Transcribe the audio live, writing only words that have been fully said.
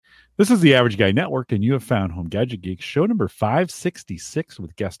This is the Average Guy Network, and you have found Home Gadget Geeks, show number 566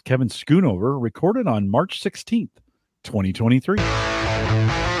 with guest Kevin Schoonover, recorded on March 16th, 2023.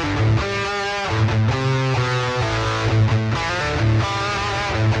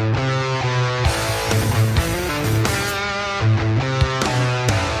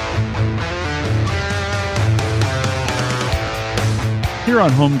 Here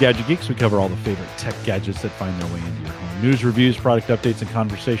on Home Gadget Geeks, we cover all the favorite tech gadgets that find their way into your home. News, reviews, product updates, and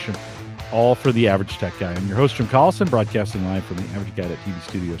conversation, all for the average tech guy. I'm your host, Jim Collison, broadcasting live from the Average Guy TV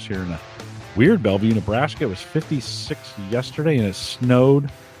studios here in a weird Bellevue, Nebraska. It was 56 yesterday, and it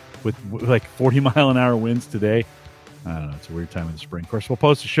snowed with like 40-mile-an-hour winds today. I don't know. It's a weird time of the spring. Of course, we'll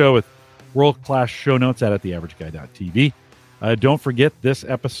post a show with world-class show notes at theaverageguy.tv. Don't forget, this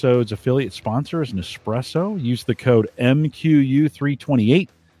episode's affiliate sponsor is Nespresso. Use the code MQU328.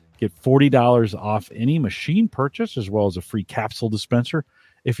 Get $40 off any machine purchase, as well as a free capsule dispenser.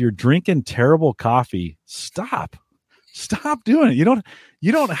 If you're drinking terrible coffee, stop doing it. You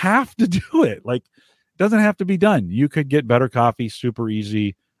don't have to do it. Like, it doesn't have to be done. You could get better coffee super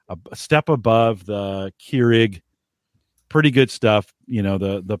easy, a step above the Keurig. Pretty good stuff. You know,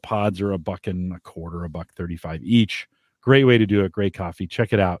 the pods are $1.25, $1.35 each. Great way to do it. Great coffee.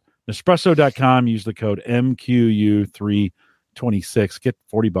 Check it out. Nespresso.com. Use the code MQU326. Get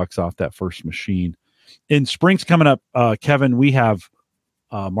 $40 off that first machine. In spring's coming up, Kevin, we have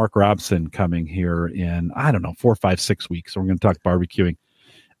Mark Robson coming here in, 4, 5, 6 weeks. So we're going to talk barbecuing.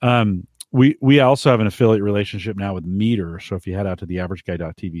 We also have an affiliate relationship now with Meter. So if you head out to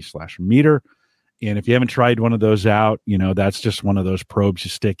theaverageguy.tv/Meter, and if you haven't tried one of those out, that's just one of those probes you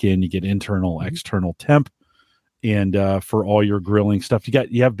stick in. You get internal, external temp. And for all your grilling stuff,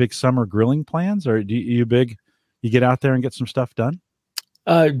 you have big summer grilling plans, or you get out there and get some stuff done?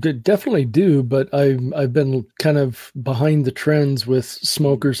 I definitely do, but I've been kind of behind the trends with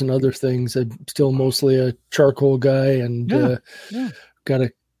smokers and other things. I'm still mostly a charcoal guy, and got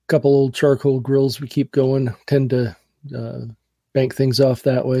a couple old charcoal grills we keep going. Tend to bank things off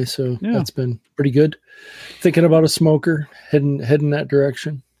that way, so that's been pretty good. Thinking about a smoker, heading that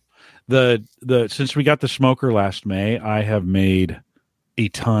direction. Since we got the smoker last May, I have made a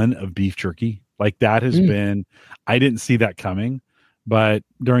ton of beef jerky. Like, that has been, I didn't see that coming, but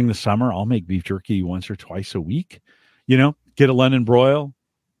during the summer, I'll make beef jerky once or twice a week. Get a London broil.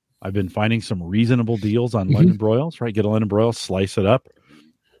 I've been finding some reasonable deals on London broils, right? Get a London broil, slice it up,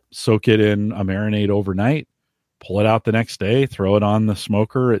 soak it in a marinade overnight, pull it out the next day, throw it on the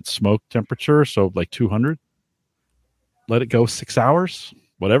smoker at smoke temperature, so like 200. Let it go 6 hours.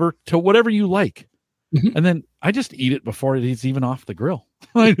 Whatever you like. And then I just eat it before it's even off the grill.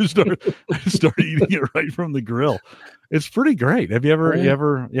 I just start eating it right from the grill. It's pretty great. Have you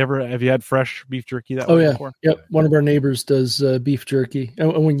had fresh beef jerky that way before? Yep. One of our neighbors does beef jerky.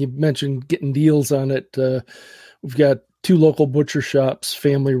 And when you mentioned getting deals on it, we've got 2 local butcher shops,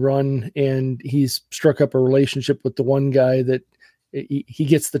 family run, and he's struck up a relationship with the one guy that he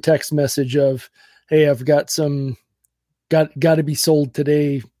gets the text message of, "Hey, I've got some got to be sold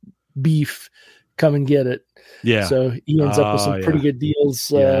today beef, come and get it." So he ends up with some pretty good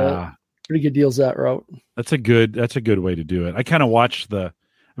deals. Pretty good deals that route. That's a good way to do it. I kind of I've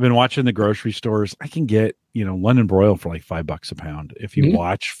been watching the grocery stores. I can get London broil for like $5 a pound if you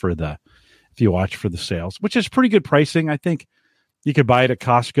watch for the sales, which is pretty good pricing. I think you could buy it at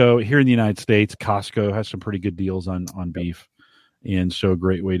Costco here in the United States. Costco has some pretty good deals on beef. And so a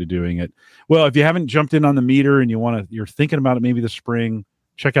great way to doing it. Well, if you haven't jumped in on the Meter and you're thinking about it maybe this spring,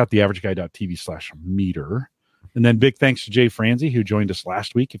 check out theaverageguy.tv/Meter. And then big thanks to Jay Franzi, who joined us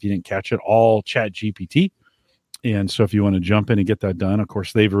last week. If you didn't catch it, all Chat GPT. And so if you want to jump in and get that done, of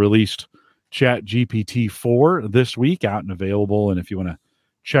course, they've released Chat GPT 4 this week, out and available. And if you want to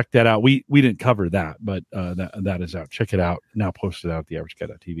check that out, we didn't cover that, but that is out. Check it out. Now posted out at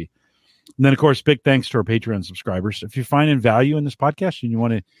theaverageguy.tv. And then, of course, big thanks to our Patreon subscribers. If you're finding value in this podcast and you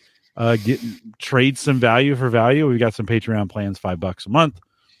want to trade some value for value, we've got some Patreon plans, $5 a month.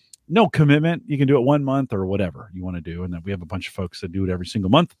 No commitment. You can do it 1 month or whatever you want to do. And then we have a bunch of folks that do it every single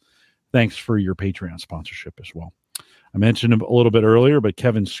month. Thanks for your Patreon sponsorship as well. I mentioned him a little bit earlier, but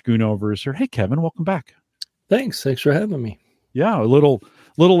Kevin Schoonover is here. Hey, Kevin, welcome back. Thanks for having me. Yeah, a little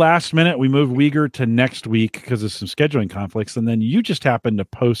last minute. We moved Uyghur to next week because of some scheduling conflicts. And then you just happened to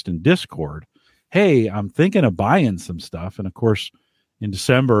post in Discord, "Hey, I'm thinking of buying some stuff." And of course, in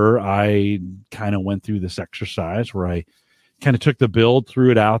December, I kind of went through this exercise where I kind of took the build,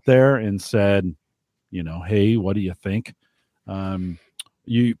 threw it out there and said, "Hey, what do you think?"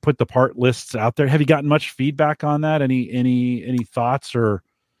 You put the part lists out there. Have you gotten much feedback on that? Any thoughts or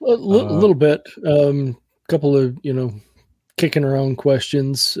a little bit? Couple of, kicking around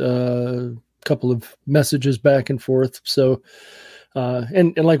questions, couple of messages back and forth. So,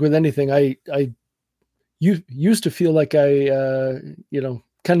 and like with anything, I used to feel like I,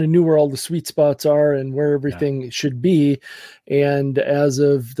 kind of knew where all the sweet spots are and where everything should be. And as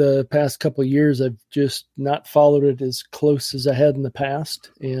of the past couple of years, I've just not followed it as close as I had in the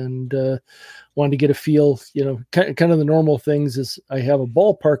past, and wanted to get a feel, kind of the normal things is I have a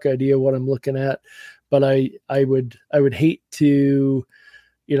ballpark idea what I'm looking at, but I would hate to,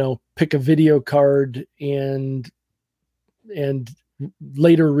 pick a video card and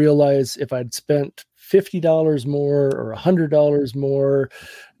later realize if I'd spent $50 more or $100 more,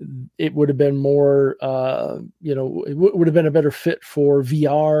 it would have been more, it would have been a better fit for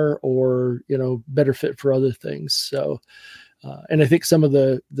VR or, better fit for other things. So, and I think some of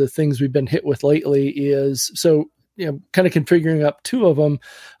the things we've been hit with lately is, so, kind of configuring up two of them.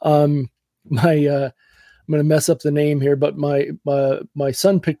 I'm going to mess up the name here, but my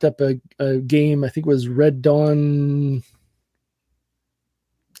son picked up a game, I think it was Red Dawn.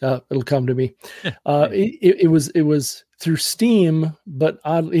 It'll come to me. It was through Steam, but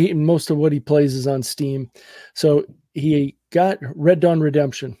oddly, most of what he plays is on Steam. So he got Red Dawn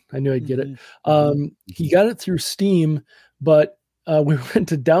Redemption. I knew I'd get it. He got it through Steam, but we went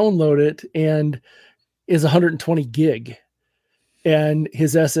to download it and is 120 gig. And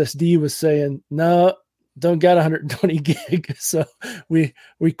his SSD was saying, no, don't got 120 gig. So we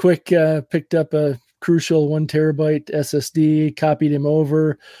quick picked up a crucial 1 terabyte SSD, copied him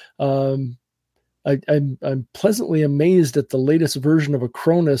over. I'm pleasantly amazed at the latest version of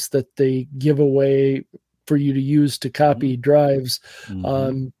Acronis that they give away for you to use to copy drives.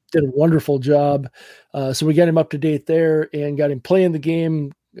 Did a wonderful job. So we got him up to date there and got him playing the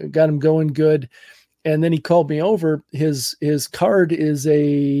game, got him going good. And then he called me over. His card is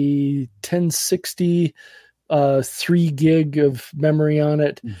a 1060, 3 gig of memory on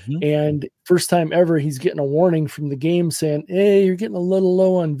it. And first time ever, he's getting a warning from the game saying, hey, you're getting a little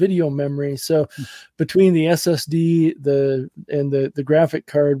low on video memory. So between the SSD, the graphic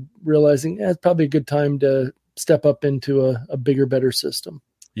card, realizing it's probably a good time to step up into a bigger, better system.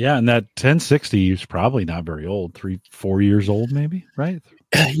 Yeah. And that 1060 is probably not very old, 3-4 years old, maybe, right?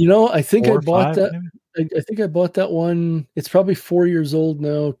 I think I bought that. I think I bought that one. It's probably 4 years old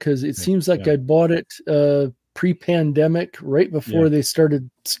now, because it seems like I bought it pre-pandemic, right before they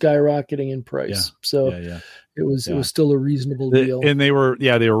started skyrocketing in price. So it was still a reasonable deal. And they were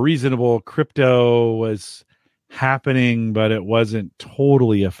reasonable. Crypto was happening, but it wasn't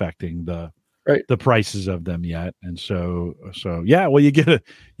totally affecting the prices of them yet. And so well, you get a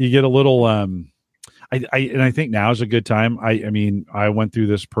little I think now is a good time. I mean, I went through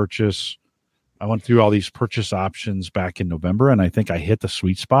this purchase. I went through all these purchase options back in November, and I think I hit the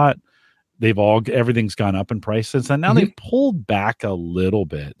sweet spot. Everything's gone up in price since then. Now they've pulled back a little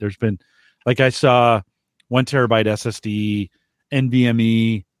bit. There's been, like, I saw 1 terabyte SSD,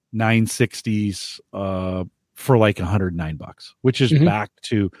 NVMe 960s for like $109, which is back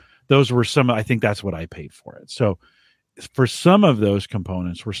to, those were some, I think that's what I paid for it. So for some of those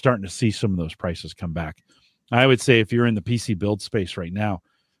components, we're starting to see some of those prices come back. I would say if you're in the PC build space right now,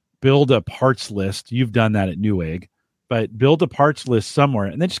 build a parts list. You've done that at Newegg, but build a parts list somewhere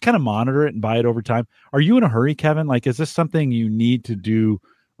and then just kind of monitor it and buy it over time. Are you in a hurry, Kevin? Like, is this something you need to do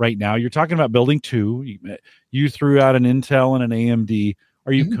right now? You're talking about building two. You threw out an Intel and an AMD.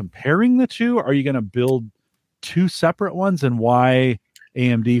 Are you comparing the two? Are you going to build two separate ones, and why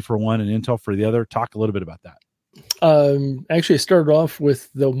AMD for one and Intel for the other? Talk a little bit about that. Actually, I started off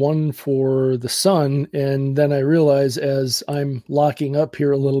with the one for the son, and then I realized as I'm locking up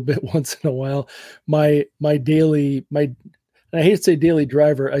here a little bit once in a while, my daily, I hate to say daily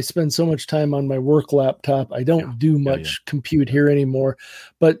driver, I spend so much time on my work laptop. I don't do much compute here anymore,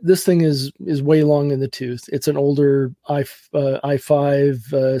 but this thing is way long in the tooth. It's an older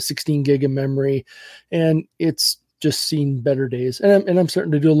i5, 16 gig of memory, and it's just seen better days. And I'm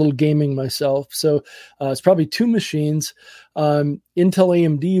starting to do a little gaming myself. So it's probably two machines. Intel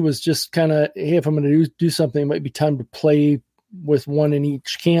AMD was just kind of, hey, if I'm going to do something, it might be time to play with one in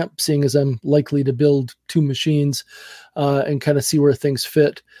each camp, seeing as I'm likely to build two machines and kind of see where things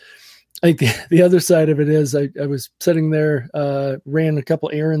fit. I think the other side of it is I was sitting there, ran a couple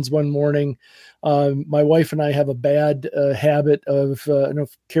errands one morning. My wife and I have a bad habit of, I don't know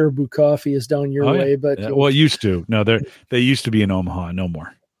if Caribou Coffee is down your way, but well, it used to. No, they used to be in Omaha, no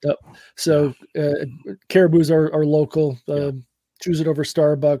more. So Caribou's are local. Choose it over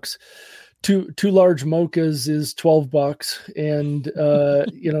Starbucks. Two large mochas is $12, and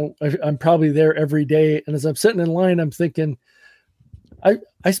I'm probably there every day. And as I'm sitting in line, I'm thinking,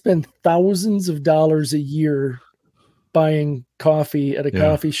 I spend thousands of dollars a year buying coffee at a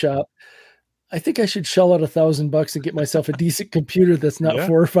coffee shop. I think I should shell out $1,000 and get myself a decent computer that's not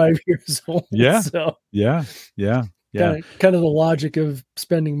 4 or 5 years old. Yeah. So yeah. Kind of the logic of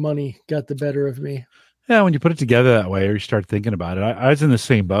spending money got the better of me. Yeah, when you put it together that way, or you start thinking about it, I was in the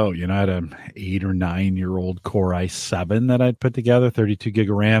same boat. I had an 8 or 9 year old Core i7 that I'd put together, 32 gig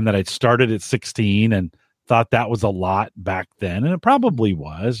of RAM that I'd started at 16 and thought that was a lot back then, and it probably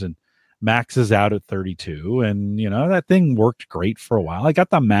was. And maxes out at 32, and that thing worked great for a while. I got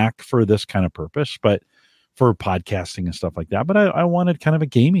the Mac for this kind of purpose, but for podcasting and stuff like that. But I wanted kind of a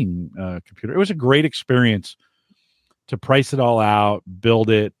gaming computer. It was a great experience to price it all out, build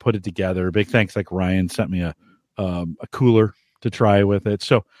it, put it together. Big thanks, like Ryan sent me a cooler to try with it.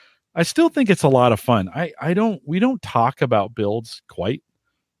 So I still think it's a lot of fun. We don't talk about builds quite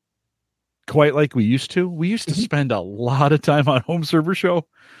like we used to. We used to spend a lot of time on Home Server Show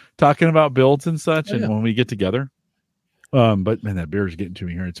talking about builds and such, and when we get together. But man, that beer is getting to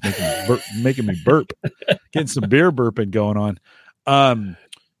me here. It's making me burp. Getting some beer burping going on.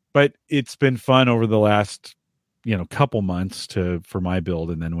 But it's been fun over the last couple months for my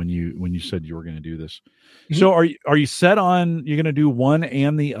build. And then when you said you were going to do this, so are you set on you're going to do one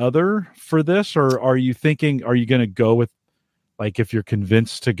and the other for this, or are you thinking, are you going to go with, like, if you're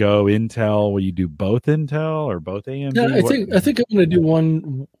convinced to go Intel, will you do both Intel or both AMD? Yeah, I think I'm going to do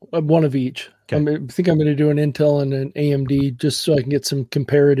one of each. Okay. I think I'm going to do an Intel and an AMD just so I can get some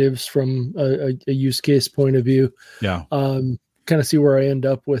comparatives from a use case point of view. Yeah. Kind of see where I end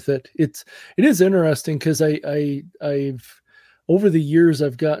up with it. It is interesting because I've over the years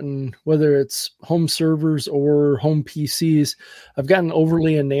I've gotten, whether it's home servers or home PCs, I've gotten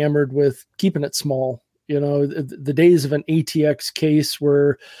overly enamored with keeping it small. The days of an ATX case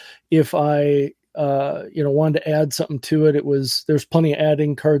where if I wanted to add something to it, there's plenty of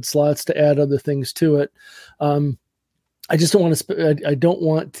adding card slots to add other things to it. I just don't want to. I don't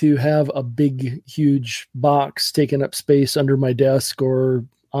want to have a big, huge box taking up space under my desk or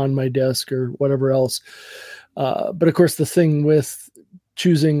on my desk or whatever else. But of course, the thing with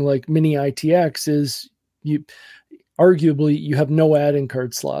choosing like mini ITX is arguably you have no adding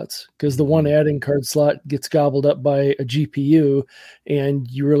card slots, because the one adding card slot gets gobbled up by a GPU, and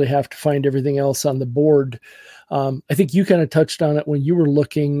you really have to find everything else on the board. I think you kind of touched on it when you were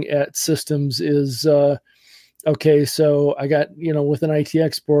looking at systems is. Okay, so I got, with an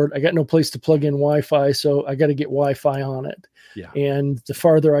ITX board, I got no place to plug in Wi-Fi, so I got to get Wi-Fi on it. Yeah. And the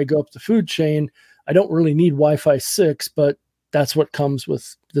farther I go up the food chain, I don't really need Wi-Fi 6, but that's what comes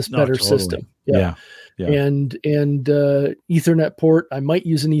with this better system. Yeah. And Ethernet port, I might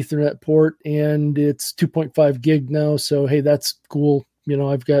use an Ethernet port, and it's 2.5 gig now, so hey, that's cool.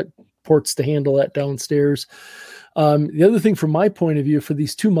 I've got ports to handle that downstairs. The other thing from my point of view for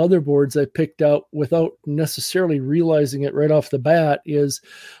these two motherboards I picked out without necessarily realizing it right off the bat is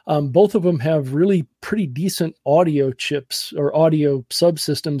both of them have really pretty decent audio chips or audio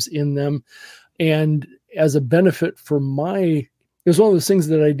subsystems in them. And as a benefit for it was one of those things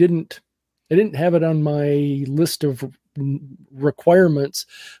that I didn't have it on my list of requirements,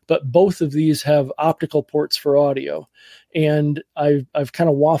 but both of these have optical ports for audio. And I've kind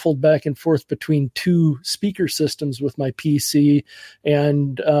of waffled back and forth between two speaker systems with my PC,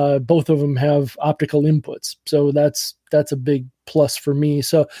 and both of them have optical inputs. So that's a big plus for me.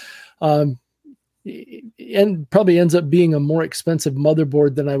 So, and probably ends up being a more expensive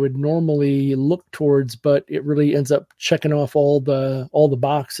motherboard than I would normally look towards, but it really ends up checking off all the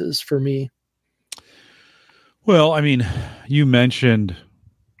boxes for me. Well, I mean, you mentioned,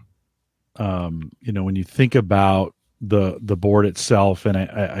 when you think about the board itself, and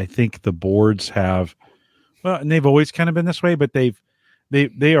I think the boards have, and they've always kind of been this way, but they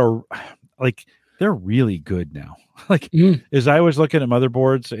are like, they're really good now. Like as I was looking at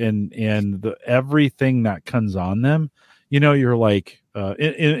motherboards and everything that comes on them, you're like,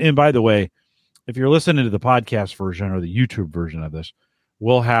 and by the way, if you're listening to the podcast version or the YouTube version of this,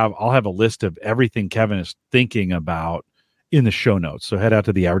 I'll have a list of everything Kevin is thinking about in the show notes. So head out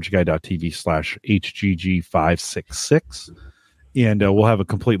to theaverageguy.tv/HGG566, and we'll have a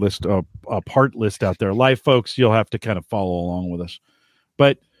complete list, a part list out there. Live folks, you'll have to kind of follow along with us.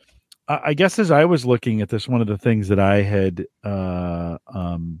 But I guess as I was looking at this, one of the things that I had, what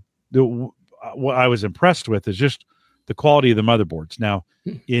I was impressed with is just the quality of the motherboards. Now,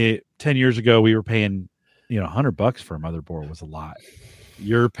 10 years ago, we were paying, $100 for a motherboard was a lot.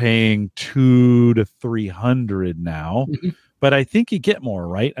 You're paying $200 to $300 now, but I think you get more,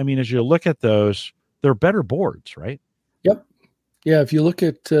 right? I mean, as you look at those, they're better boards, right? Yep. Yeah. If you look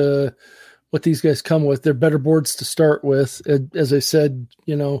at what these guys come with, they're better boards to start with. As I said,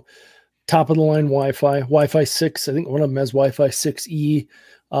 top of the line Wi-Fi 6. I think one of them has Wi-Fi 6E,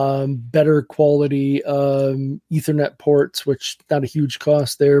 better quality Ethernet ports, which not a huge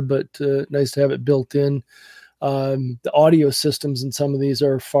cost there, but nice to have it built in. The audio systems in some of these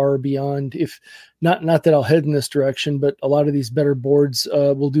are far beyond, if not that I'll head in this direction, but a lot of these better boards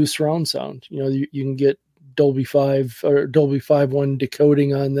will do surround sound. You can get Dolby 5 or Dolby 5.1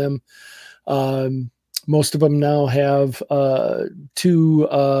 decoding on them. Most of them now have two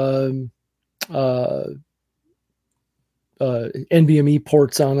NVMe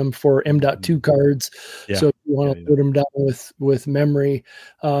ports on them for M.2 cards. Yeah. So if you want to put them down with memory.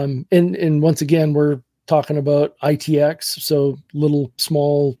 And once again, we're talking about ITX, so little,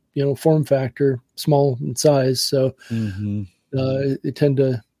 small, form factor, small in size. So they tend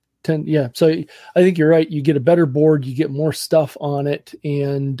to. So I think you're right. You get a better board, you get more stuff on it,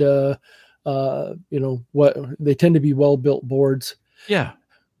 and what they tend to be well-built boards. Yeah.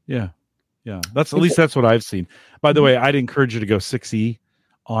 That's that's what I've seen. By the way, I'd encourage you to go 6E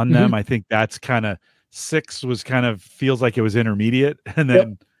on them. I think that's kind of 6 was kind of feels like it was intermediate, and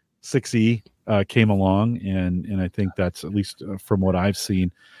then 6E came along, and I think that's at least from what I've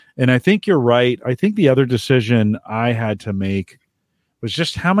seen. And I think you're right. I think the other decision I had to make was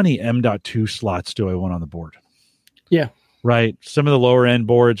just how many M.2 slots do I want on the board? Yeah. Right. Some of the lower end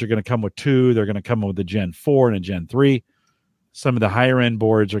boards are going to come with 2. They're going to come with a Gen 4 and a Gen 3. Some of the higher end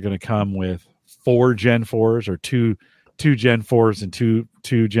boards are going to come with 4 Gen 4s or two Gen 4s and two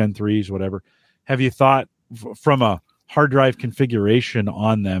Gen 3s, whatever. Have you thought from a hard drive configuration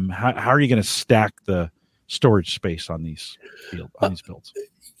on them, how are you going to stack the storage space on these builds?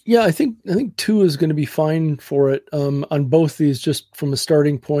 Yeah, I think 2 is going to be fine for it on both these, just from a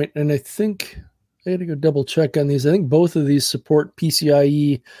starting point. And I think I had to go double check on these. I think both of these support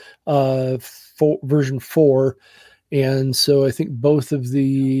PCIe version 4. And so I think both of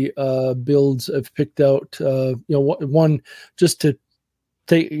the builds I've picked out, one just to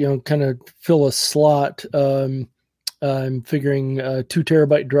take, kind of fill a slot. I'm figuring 2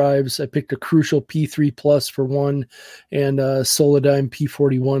 terabyte drives. I picked a Crucial P3 Plus for one, and Solidigm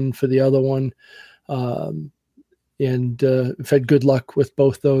P41 for the other one. And I've had good luck with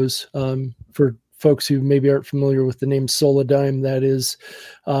both those. For folks who maybe aren't familiar with the name Solidigm, that is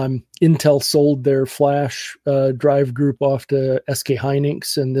Intel sold their flash drive group off to SK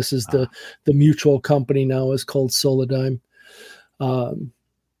Hynix, and this is the mutual company now is called Solidigm.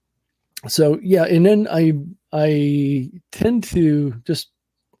 So yeah, and then I tend to just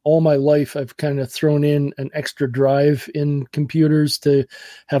all my life I've kind of thrown in an extra drive in computers to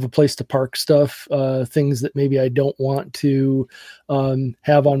have a place to park stuff, things that maybe I don't want to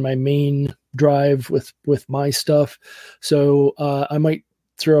have on my main drive with my stuff. So I might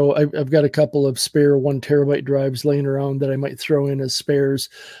I've got a couple of spare 1 terabyte drives laying around that I might throw in as spares.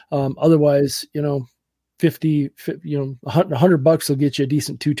 Otherwise, $100 will get you a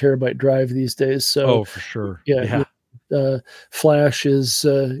decent 2 terabyte drive these days. So for sure. Yeah. Flash is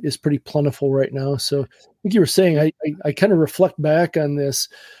pretty plentiful right now. So like you were saying, I kind of reflect back on this,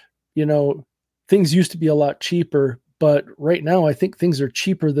 things used to be a lot cheaper, but right now I think things are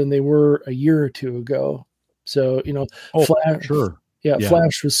cheaper than they were a year or two ago. So, Flash, sure. Yeah,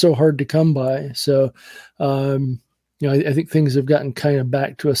 Flash was so hard to come by. So, I think things have gotten kind of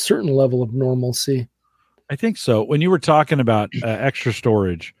back to a certain level of normalcy. I think so. When you were talking about extra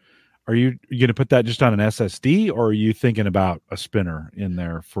storage, are you going to put that just on an SSD, or are you thinking about a spinner in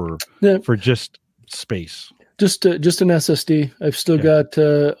there for just space? Just an SSD. I've still got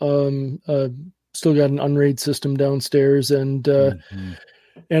an Unraid system downstairs, and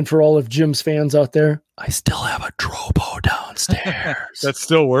for all of Jim's fans out there, I still have a Drobo downstairs. That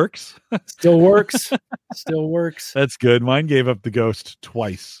still works. Still works. That's good. Mine gave up the ghost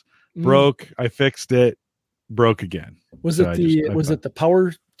twice. Broke. I fixed it. Broke again. Was it the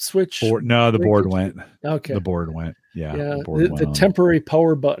power switch? No, the board went. Okay. The board went. Yeah. The temporary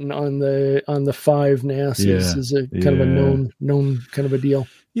power button on the 5 NAS is a kind of a known kind of a deal.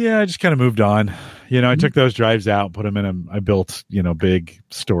 Yeah, I just kind of moved on. I took those drives out, put them in I built, big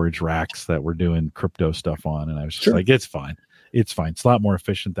storage racks that were doing crypto stuff on, and I was just like, it's fine. It's fine. It's a lot more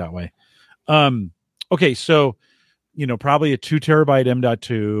efficient that way. Okay, so probably a 2 terabyte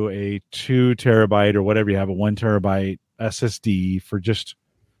M.2, a 2 terabyte or whatever you have, a 1 terabyte SSD for just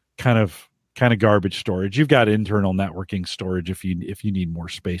kind of garbage storage. You've got internal networking storage if you need more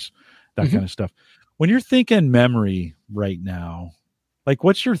space, that kind of stuff. When you're thinking memory right now, like,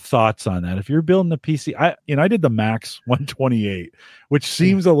 what's your thoughts on that? If you're building the PC, I did the Max 128, which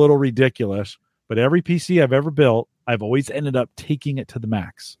seems a little ridiculous, but every PC I've ever built, I've always ended up taking it to the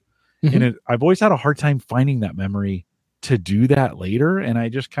Max. And I've always had a hard time finding that memory to do that later. And I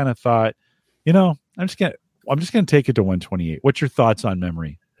just kind of thought, I'm just gonna take it to 128. What's your thoughts on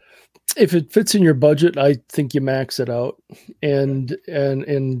memory? If it fits in your budget, I think you max it out. And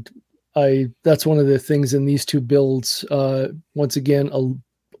that's one of the things in these two builds. Once again, a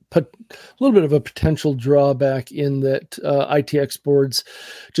little bit of a potential drawback in that ITX boards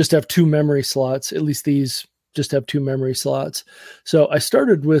just have 2 memory slots. At least these just have 2 memory slots. So I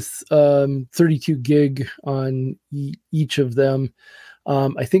started with 32 gig on each of them.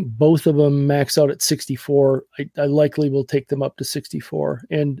 I think both of them max out at 64. I likely will take them up to 64.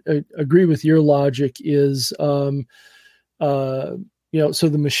 And I agree with your logic is, so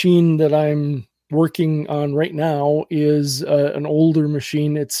the machine that I'm working on right now is an older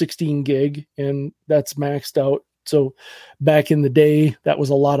machine at 16 gig, and that's maxed out. So back in the day, that was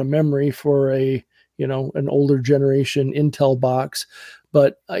a lot of memory for an older generation Intel box.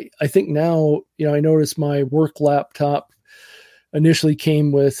 But I think now, I noticed my work laptop initially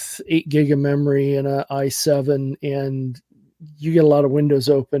came with 8 gig of memory and a i7, and you get a lot of windows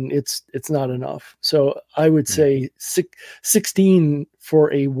open. It's not enough. So I would say 16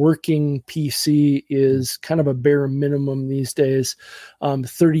 for a working PC is kind of a bare minimum these days.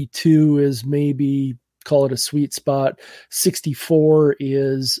 32 is maybe, call it a sweet spot. 64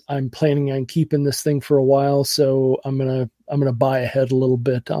 is, I'm planning on keeping this thing for a while, so I'm gonna buy ahead a little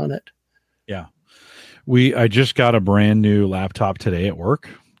bit on it. Yeah. I just got a brand new laptop today at work.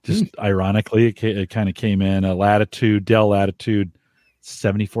 Just ironically, it kind of came in a Dell Latitude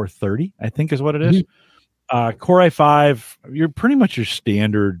 7430, I think is what it is. Core i5, you're pretty much your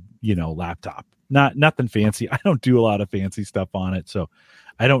standard, laptop. Nothing fancy. I don't do a lot of fancy stuff on it, so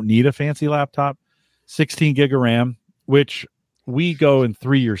I don't need a fancy laptop. 16 gig of RAM, which we go in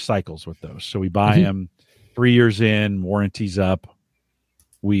 3-year cycles with those. So we buy them 3 years in, warranties up.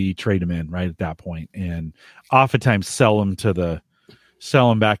 We trade them in right at that point, and oftentimes sell them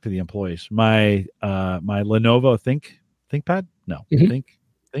back to the employees. My Lenovo ThinkPad? No,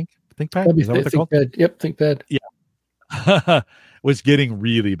 ThinkPad? Is that what they're called? Yep, ThinkPad. Yeah. Was getting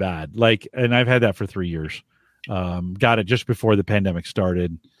really bad. And I've had that for 3 years. Got it just before the pandemic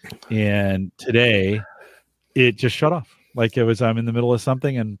started. And today it just shut off. I'm in the middle of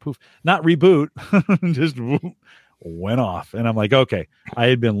something and poof, not reboot, just went off. And I'm like, okay, I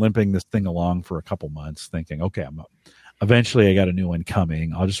had been limping this thing along for a couple months thinking, okay, eventually I got a new one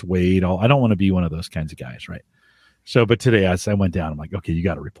coming. I'll just wait. I don't want to be one of those kinds of guys. Right. So, but today as I went down, I'm like, okay, you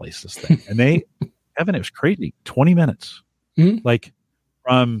got to replace this thing. And Evan, it was crazy. 20 minutes.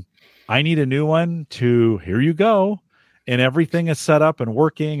 From I need a new one to here you go. And everything is set up and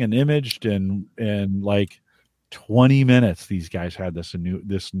working and imaged and 20 minutes. These guys had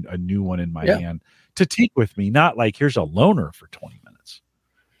a new one in my hand to take with me. Not here's a loaner for 20 minutes.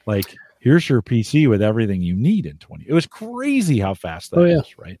 Here's your PC with everything you need in 20. It was crazy how fast that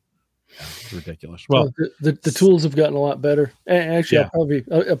is, right? Yeah, it's ridiculous. Well, the tools have gotten a lot better. Actually,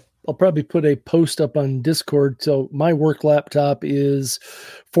 I'll probably put a post up on Discord. So my work laptop is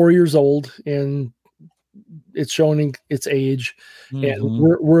 4 years old and it's showing its age. And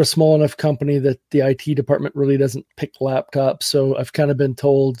we're a small enough company that the IT department really doesn't pick laptops. So I've kind of been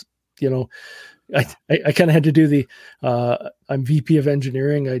told, I kind of had to do I'm VP of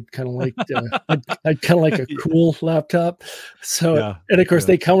engineering. I'd kind of like a cool laptop. So, and of course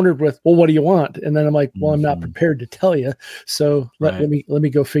they countered with, well, what do you want? And then I'm like, well, I'm not prepared to tell you. So let me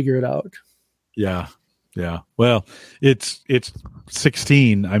go figure it out. Yeah. Yeah. Well, it's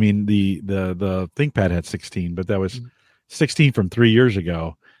 16. I mean, the ThinkPad had 16, but that was 16 from 3 years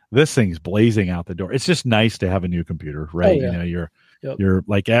ago. This thing's blazing out the door. It's just nice to have a new computer, right? Oh, yeah. You're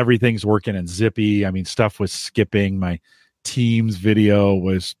everything's working in zippy. I mean, stuff was skipping. My Teams video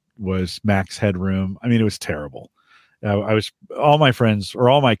was max headroom. I mean, it was terrible. All my friends or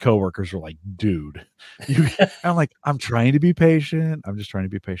all my coworkers were like, dude, I'm like, I'm trying to be patient. I'm just trying to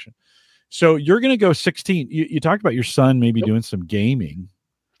be patient. So you're going to go 16. You talked about your son maybe doing some gaming,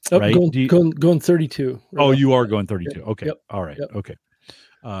 right? Going 32. Right? Oh, you are going 32. Okay. Yep. All right. Yep. Okay.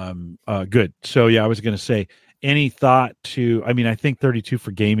 Good. So I was going to say, any thought to, I think 32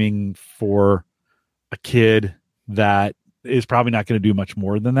 for gaming for a kid that is probably not going to do much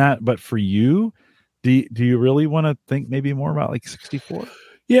more than that. But for you, do you really want to think maybe more about 64?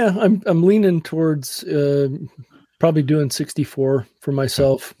 Yeah, I'm leaning towards probably doing 64 for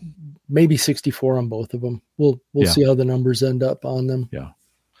myself, maybe 64 on both of them. We'll see how the numbers end up on them. Yeah.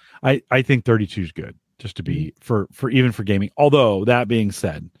 I think 32 is good just to be for even for gaming. Although that being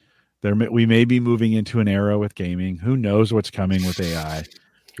said, we may be moving into an era with gaming. Who knows what's coming with AI,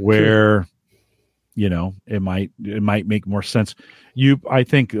 where it might make more sense. I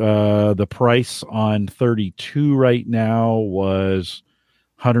think the price on 32 right now was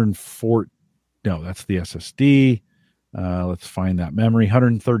 104. No, that's the SSD. Let's find that memory.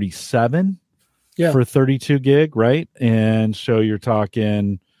 137 for 32 gig, right? And so you're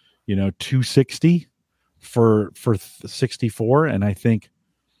talking, 260 for 64. And I think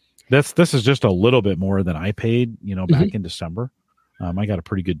this is just a little bit more than I paid, back in December. I got a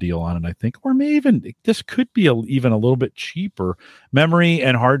pretty good deal on it, I think, or maybe even this could be even a little bit cheaper. Memory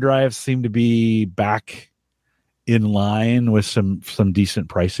and hard drives seem to be back in line with some decent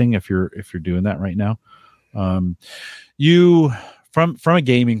pricing if you're doing that right now. You from a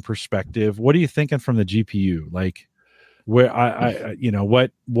gaming perspective, what are you thinking from the GPU? Like, where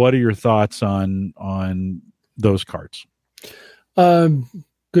what are your thoughts on those cards?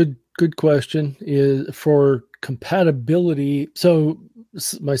 Good question. Is for compatibility. So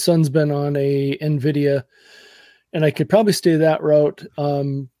my son's been on a NVIDIA, and I could probably stay that route.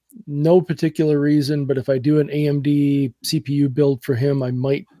 No particular reason, but if I do an AMD CPU build for him, I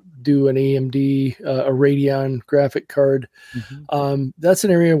might do an AMD, a Radeon graphic card. That's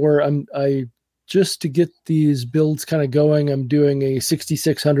an area where I just to get these builds kind of going, I'm doing a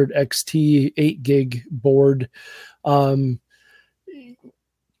 6600 XT 8 gig board.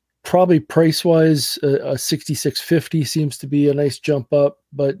 Probably price wise, a 6650 seems to be a nice jump up,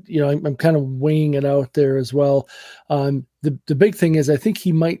 but I'm kind of weighing it out there as well. The big thing is I think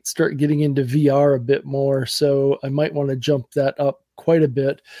he might start getting into VR a bit more, so I might want to jump that up quite a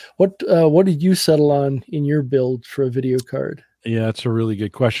bit. What did you settle on in your build for a video card? Yeah, that's a really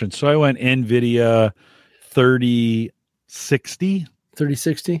good question. So I went NVIDIA 3060.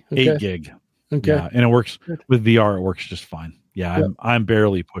 3060? Okay. 8 gig. Okay. Yeah, and it works with VR. It works just fine. Yeah, I'm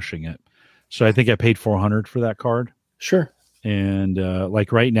barely pushing it. So I think I paid $400 for that card. Sure. And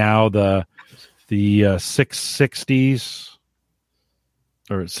like right now, the 660s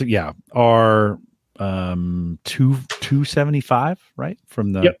are $275, right?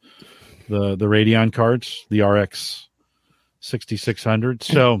 From the Radeon cards, the RX 6600.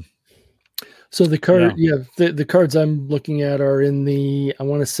 So the card, the cards I'm looking at are in the, I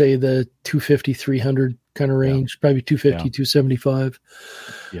want to say the 250, 300 kind of range, probably 250, 275.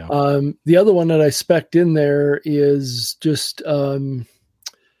 Yeah. The other one that I spec'd in there is just, is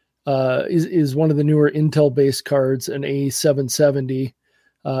one of the newer Intel based cards, an A770,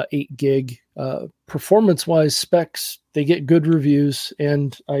 8 gig, performance wise specs. They get good reviews,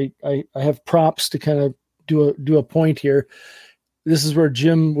 and I have props to kind of do a point here. This is where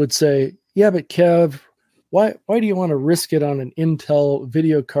Jim would say, yeah, but Kev, why do you want to risk it on an Intel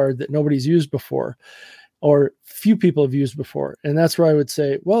video card that nobody's used before or few people have used before? And that's where I would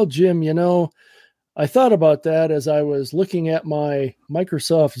say, well, Jim, I thought about that as I was looking at my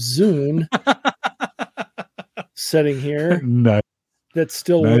Microsoft Zune setting here. Nice. That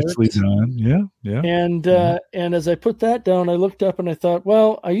still nicely works. Done. Yeah. And as I put that down, I looked up and I thought,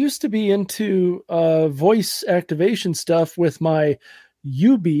 well, I used to be into voice activation stuff with my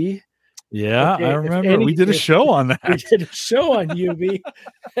UB. Yeah, okay, I remember we did a show on that. We did a show on UB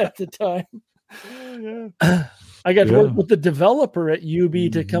at the time. I got to work with the developer at UB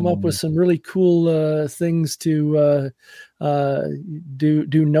to come up with some really cool things to do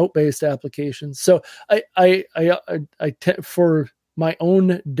note-based applications. So for my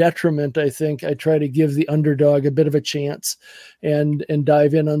own detriment, I think I try to give the underdog a bit of a chance and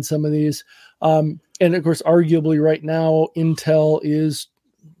dive in on some of these. And of course, arguably right now, Intel is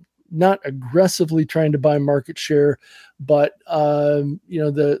not aggressively trying to buy market share, but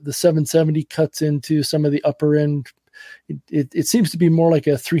the 770 cuts into some of the upper end. It seems to be more like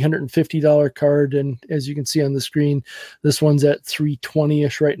a $350 card, and as you can see on the screen, this one's at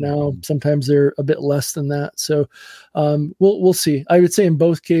 $320-ish right now. Sometimes they're a bit less than that. So we'll see. I would say in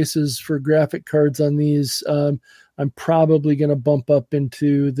both cases for graphic cards on these, I'm probably going to bump up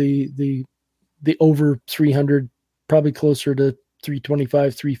into the over 300, probably closer to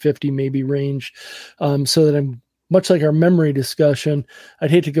 325, 350 maybe range, so that I'm much like our memory discussion.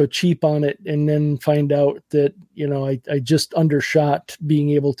 I'd hate to go cheap on it and then find out that, I just undershot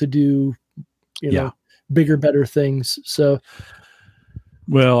being able to do, bigger, better things. So,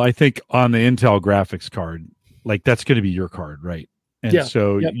 well, I think on the Intel graphics card, like that's going to be your card, right? And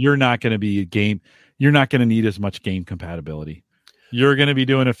you're not going to be you're not going to need as much game compatibility. You're going to be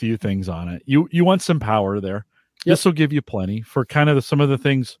doing a few things on it. You want some power there. This will give you plenty for kind of some of the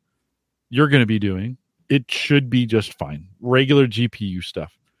things you're going to be doing. It should be just fine. Regular GPU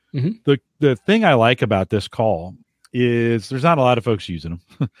stuff. Mm-hmm. The thing I like about this call is there's not a lot of folks using them.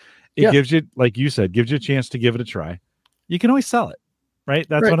 It gives you, like you said, gives you a chance to give it a try. You can always sell it, right?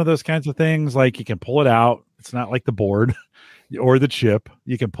 That's one of those kinds of things. Like you can pull it out. It's not like the board or the chip.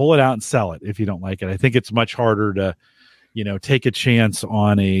 You can pull it out and sell it if you don't like it. I think it's much harder to, take a chance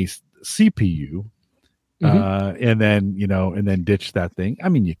on a CPU and then ditch that thing. I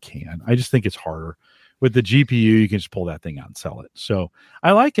mean, you can. I just think it's harder. With the GPU, you can just pull that thing out and sell it. So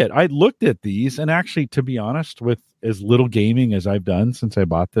I like it. I looked at these, and actually, to be honest, with as little gaming as I've done since I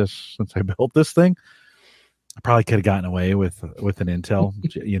built this thing, I probably could have gotten away with an Intel.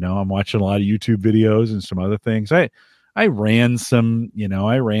 I'm watching a lot of YouTube videos and some other things. I ran some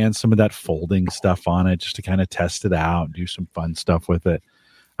of that folding stuff on it just to kind of test it out and do some fun stuff with it.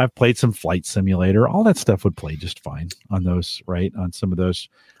 I've played some Flight Simulator. All that stuff would play just fine on those, right? On some of those.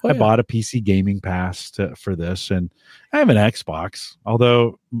 I bought a PC gaming pass for this, and I have an Xbox.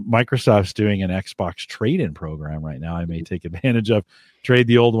 Although Microsoft's doing an Xbox trade-in program right now, I may take advantage of, trade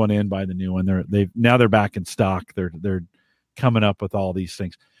the old one in, buy the new one. They're back in stock. They're coming up with all these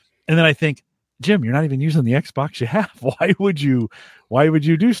things. And then I think, Jim, you're not even using the Xbox you have. Why would you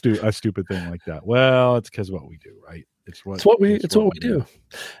do a stupid thing like that? Well, it's because what we do, right? It's what we do.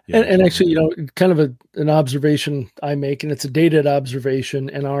 Yeah, and actually, kind of an observation I make, and it's a dated observation,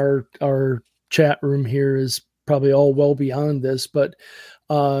 and our chat room here is probably all well beyond this, but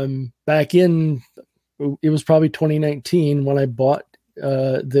back in, it was probably 2019 when I bought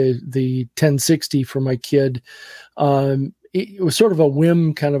the 1060 for my kid. It was sort of a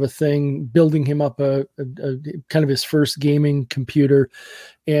whim kind of a thing, building him up a kind of his first gaming computer.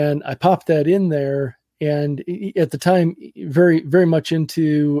 And I popped that in there. And at the time, very, very much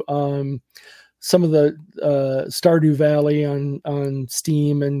into some of the Stardew Valley on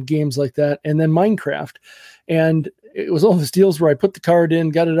Steam and games like that. And then Minecraft. And it was all those deals where I put the card in,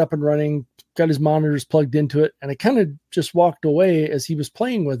 got it up and running, got his monitors plugged into it. And I kind of just walked away as he was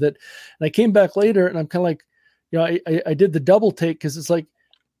playing with it. And I came back later and I'm kind of like, I did the double take because it's like,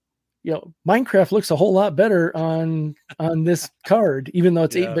 Minecraft looks a whole lot better on this card, even though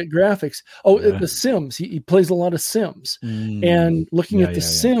it's 8-bit graphics. The Sims, he plays a lot of Sims, and looking at the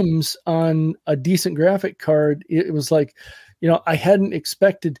Sims on a decent graphic card, it was like, I hadn't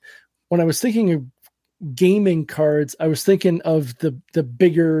expected. When I was thinking of gaming cards, I was thinking of the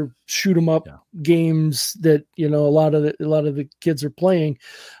bigger shoot 'em up games that a lot of the kids are playing.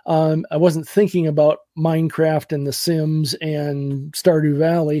 I wasn't thinking about Minecraft and the Sims and Stardew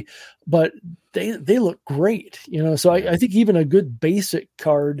Valley, but they look great. So I think even a good basic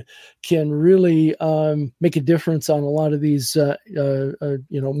card can really make a difference on a lot of these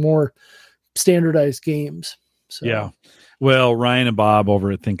more standardized games. So. Yeah. Well, Ryan and Bob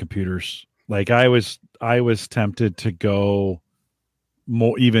over at Think Computers, like I was tempted to go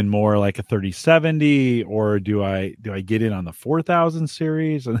even more like a 3070, or do I get in on the 4000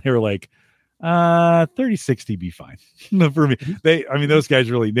 series? And they were like, 3060 be fine for me. Those guys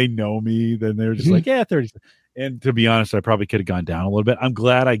really, they know me. Then they're just like, 30. And to be honest, I probably could have gone down a little bit. I'm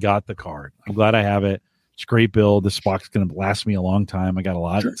glad I got the card. I'm glad I have it. It's a great build. This box is going to last me a long time. I got a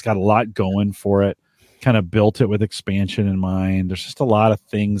lot. It's got a lot going for it. Kind of built it with expansion in mind. There's just a lot of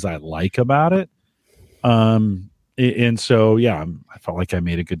things I like about it. And so, I felt like I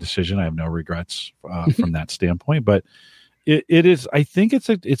made a good decision. I have no regrets from that standpoint, but it is, I think it's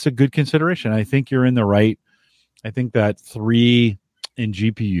a good consideration. I think you're in the right. I think that 3 in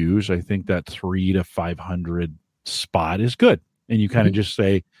GPUs, I think that 3 to 500 spot is good. And you kind of just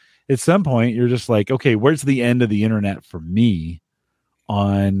say, at some point, you're just like, okay, where's the end of the internet for me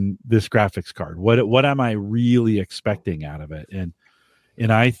on this graphics card? What am I really expecting out of it?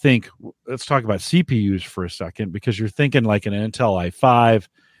 And I think, let's talk about CPUs for a second, because you're thinking like an Intel i5,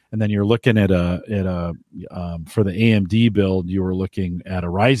 and then you're looking at for the AMD build, you were looking at a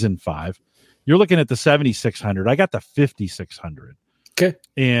Ryzen 5. You're looking at the 7600. I got the 5600. Okay.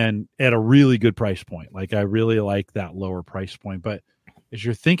 And at a really good price point. Like I really like that lower price point. But as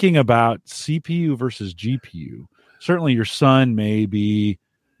you're thinking about CPU versus GPU, certainly your son may be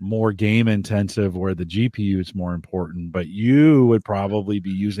more game intensive where the GPU is more important, but you would probably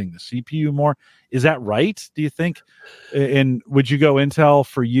be using the CPU more. Is that right? Do you think? And would you go Intel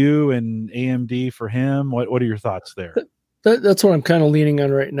for you and AMD for him? What are your thoughts there? That's what I'm kind of leaning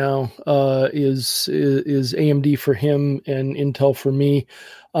on right now. Is AMD for him and Intel for me.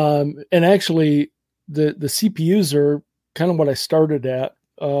 And actually, the CPUs are kind of what I started at.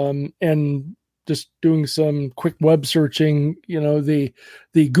 And just doing some quick web searching, the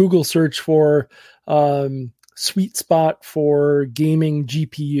Google search for sweet spot for gaming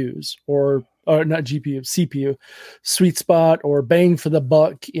GPUs, or not GPU, CPU, sweet spot or bang for the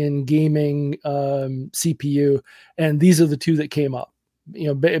buck in gaming CPU. And these are the two that came up.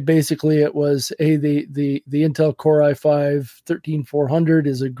 basically it was the Intel Core i5-13400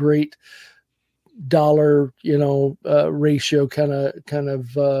 is a great dollar, ratio kind of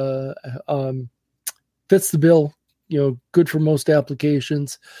fits the bill, good for most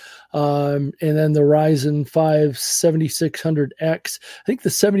applications. And then the Ryzen 5 7600X, I think the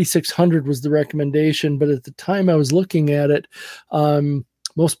 7600 was the recommendation, but at the time I was looking at it,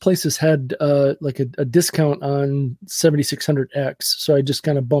 most places had like a discount on 7600X. So I just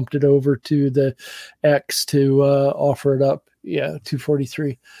kind of bumped it over to the X to offer it up. Yeah,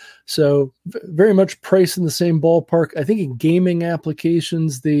 $243. So very much price in the same ballpark. I think in gaming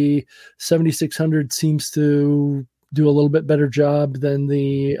applications, the 7600 seems to do a little bit better job than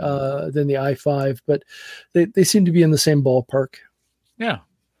the i5, but they seem to be in the same ballpark. Yeah,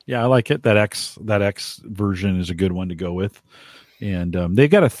 I like it. That X version is a good one to go with, and they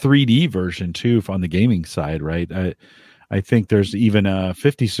got a 3D version too on the gaming side, right? I think there's even a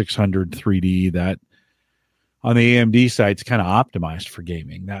 5600 3D that on the AMD side, it's kind of optimized for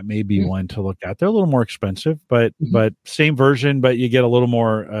gaming. That may be one to look at. They're a little more expensive, but same version, but you get a little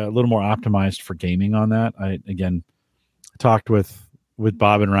more optimized for gaming on that. I talked with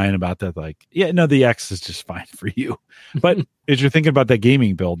Bob and Ryan about that. Like, the X is just fine for you. But as you're thinking about that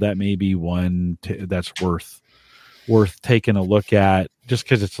gaming build, that may be one that's worth taking a look at, just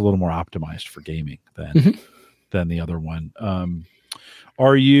because it's a little more optimized for gaming than the other one.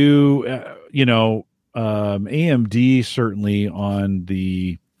 Are you, AMD certainly on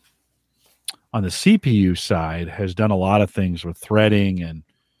the CPU side has done a lot of things with threading and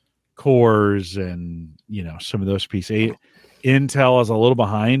cores and some of those pieces. Intel is a little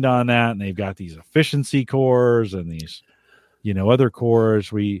behind on that, and they've got these efficiency cores and these other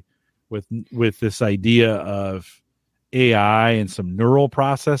cores. With this idea of AI and some neural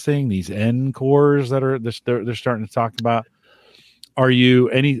processing, these N cores that they're starting to talk about. Are you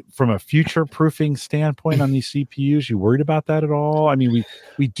from a future proofing standpoint on these CPUs? You worried about that at all? I mean,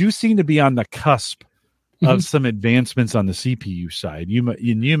 we do seem to be on the cusp of some advancements on the CPU side. You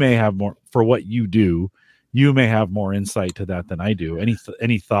may have more for what you do. You may have more insight to that than I do.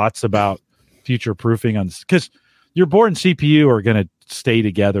 Any thoughts about future proofing on this? Because your board and CPU are going to stay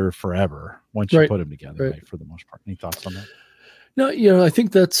together forever once you put them together, right, for the most part. Any thoughts on that? No, I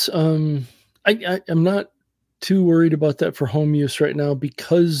think that's I'm not too worried about that for home use right now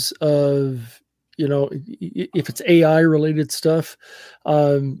because of, if it's AI related stuff,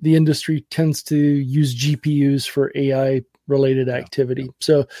 the industry tends to use GPUs for AI related activity.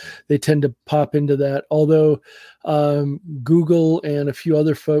 So they tend to pop into that. Although Google and a few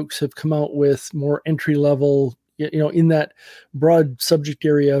other folks have come out with more entry level, in that broad subject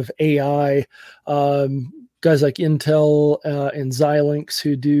area of AI, guys like Intel and Xilinx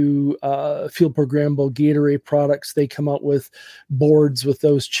who do field programmable gate array products, they come out with boards with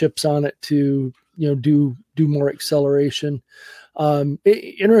those chips on it to do more acceleration.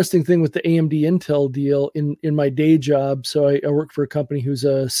 Interesting thing with the AMD Intel deal in my day job. So I work for a company who's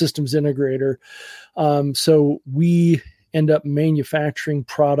a systems integrator. So we end up manufacturing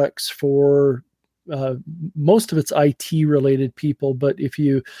products for most of it's IT related people, but if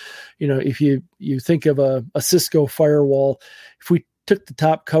you think of a Cisco firewall, if we took the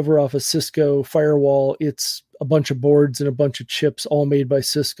top cover off a Cisco firewall, it's a bunch of boards and a bunch of chips all made by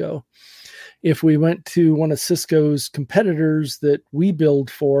Cisco. If we went to one of Cisco's competitors that we build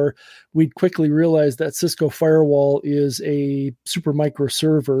for, we'd quickly realize that Cisco firewall is a super micro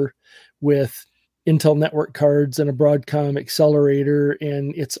server with Intel network cards and a Broadcom accelerator,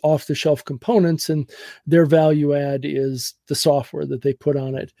 and it's off-the-shelf components, and their value add is the software that they put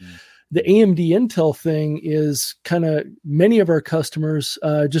on it. The AMD Intel thing is kind of, many of our customers,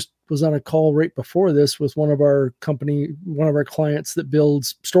 just was on a call right before this with one of our clients that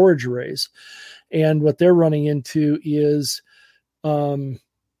builds storage arrays. And what they're running into is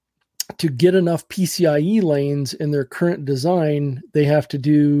to get enough PCIe lanes in their current design, they have to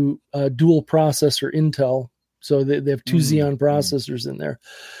do dual processor Intel. So they have two Xeon processors in there.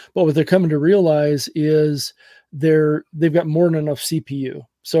 But what they're coming to realize is they've got more than enough CPU.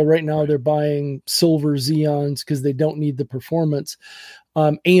 So right now they're buying silver Xeons because they don't need the performance.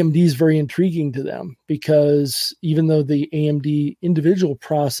 AMD is very intriguing to them because even though the AMD individual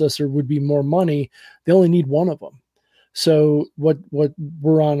processor would be more money, they only need one of them. So what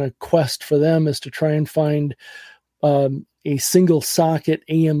we're on a quest for them is to try and find a single socket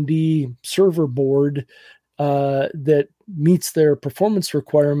AMD server board that meets their performance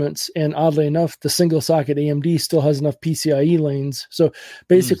requirements. And oddly enough, the single socket AMD still has enough PCIe lanes. So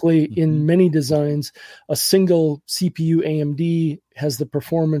basically in many designs, a single CPU AMD has the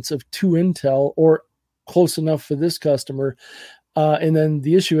performance of two Intel, or close enough for this customer. And then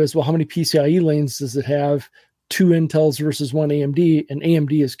the issue is, well, how many PCIe lanes does it have? 2 Intels versus 1 AMD, and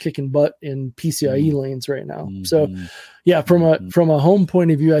AMD is kicking butt in PCIe lanes right now. Mm-hmm. So yeah, from a home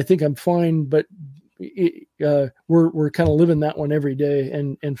point of view, I think I'm fine, but we're kind of living that one every day.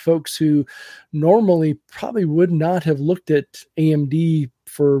 And folks who normally probably would not have looked at AMD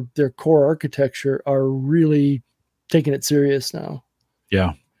for their core architecture are really taking it serious now.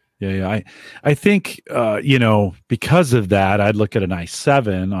 Yeah. I think, because of that, I'd look at an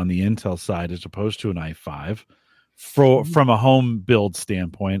i7 on the Intel side as opposed to an i5 from a home build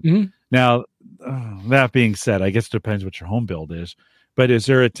standpoint. Mm-hmm. Now, that being said, I guess it depends what your home build is, but is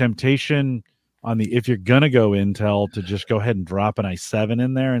there a temptation if you're going to go Intel to just go ahead and drop an i7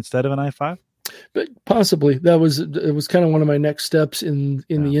 in there instead of an i5? But possibly it was kind of one of my next steps in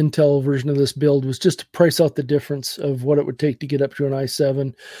the Intel version of this build, was just to price out the difference of what it would take to get up to an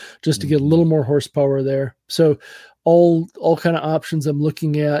i7, just to get a little more horsepower there. So all kind of options I'm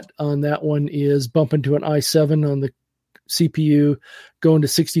looking at on that one is bumping to an i7 on the CPU, going to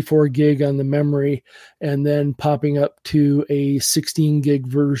 64 gig on the memory, and then popping up to a 16 gig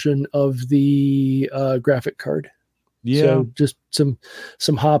version of the graphic card. Yeah. So just some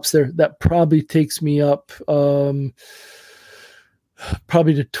hops there. That probably takes me up probably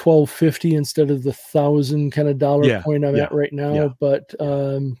to $1,250 instead of the $1,000 kind of dollar point I'm at right now. Yeah. But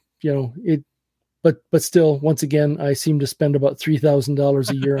but still, once again, I seem to spend about $3,000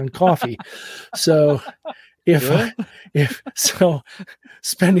 a year on coffee. So if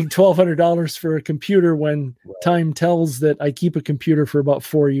spending $1,200 for a computer when time tells that I keep a computer for about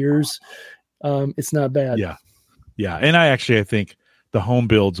 4 years, it's not bad. Yeah, and I think the home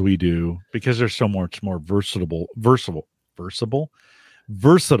builds we do, because they're so much more versatile.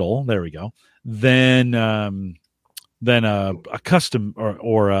 There we go. Than a custom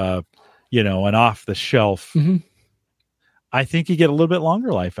or an off the shelf. Mm-hmm. I think you get a little bit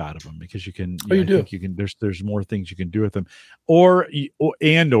longer life out of them because you can. There's more things you can do with them, or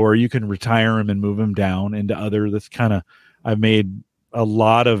you can retire them and move them down into other. That's kind of, I've made a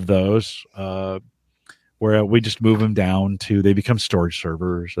lot of those. Where we just move them down to, they become storage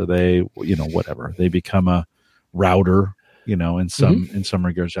servers, or they, whatever, they become a router, in some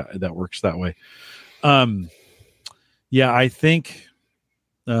regards that works that way. I think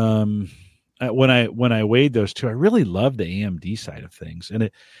when I weighed those two, I really love the AMD side of things, and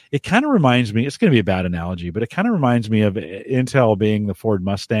it kind of reminds me. It's going to be a bad analogy, but it kind of reminds me of Intel being the Ford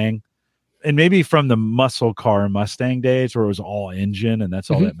Mustang, and maybe from the muscle car Mustang days where it was all engine and that's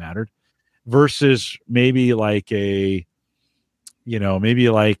all that mattered. Versus maybe like I don't know,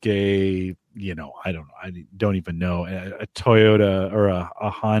 I don't even know, a Toyota or a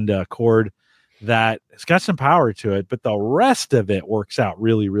Honda Accord that it's got some power to it, but the rest of it works out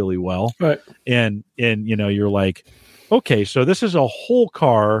really, really well. Right. And you're like, okay, so this is a whole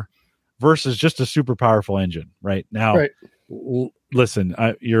car versus just a super powerful engine right now. Right. Listen,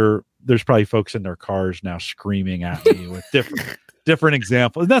 there's probably folks in their cars now screaming at me with different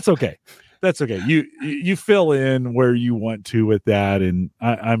examples. And that's okay. That's okay. You fill in where you want to with that, and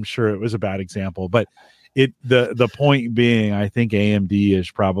I'm sure it was a bad example, but the point being, I think AMD is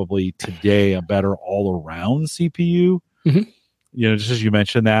probably today a better all around CPU. Mm-hmm. Just as you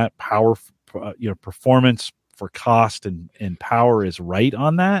mentioned, that power, performance for cost and power is right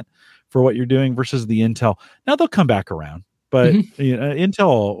on that for what you're doing versus the Intel. Now they'll come back around, but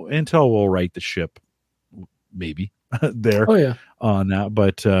Intel will right the ship, maybe. There on that,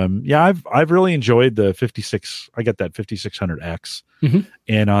 but I've really enjoyed the 56. I got that 5600X,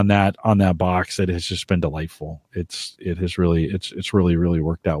 and on that box, it has just been delightful. It's really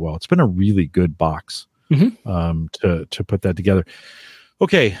worked out well. It's been a really good box to put that together.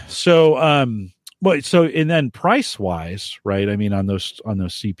 Okay, so and then price wise, right? I mean, on those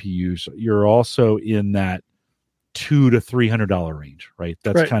CPUs, you're also in that $200 to $300 range, right?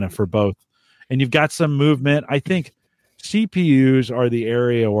 That's kind of for both, and you've got some movement. I think CPUs are the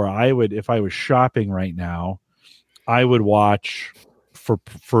area where I would, if I was shopping right now, I would watch for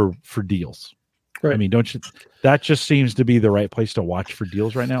deals. Right. I mean, don't you? That just seems to be the right place to watch for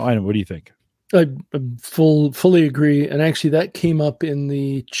deals right now. What do you think? I fully agree. And actually that came up in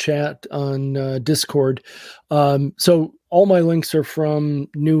the chat on Discord. So all my links are from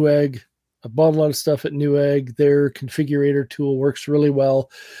Newegg. I bought a lot of stuff at Newegg. Their configurator tool works really well.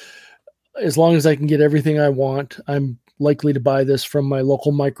 As long as I can get everything I want, I'm likely to buy this from my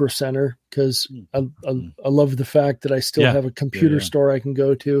local micro center because I love the fact that I still have a computer store I can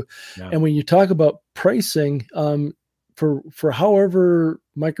go to. Yeah. And when you talk about pricing, for however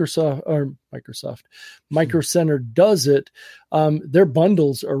Micro Center does it, their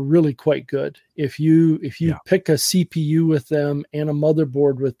bundles are really quite good. If you pick a CPU with them and a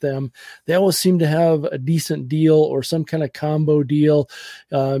motherboard with them, they always seem to have a decent deal or some kind of combo deal.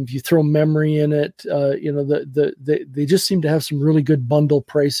 If you throw memory in it, they just seem to have some really good bundle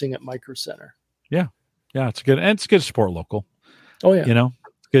pricing at Micro Center. Yeah, it's good, and it's good to support local. Oh yeah,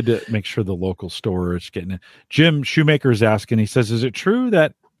 it's good to make sure the local store is getting it. Jim Shoemaker is asking. He says, "Is it true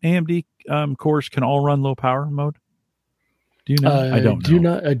that AMD cores can all run low power mode?" Do you know? I don't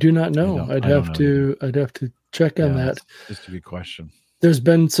know. I do not know. I'd have to check on that. That's a good question. There's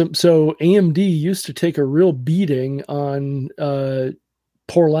been so AMD used to take a real beating on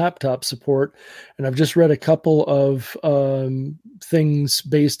poor laptop support, and I've just read a couple of things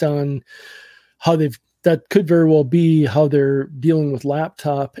based on how that could very well be how they're dealing with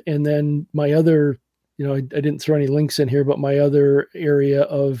laptop. And then my other, I didn't throw any links in here, but my other area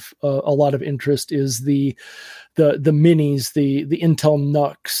of a lot of interest is the minis, the Intel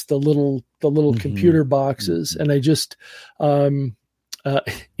NUCs, the little computer boxes. And I just, Intel,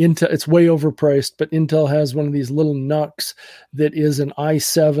 it's way overpriced, but Intel has one of these little NUCs that is an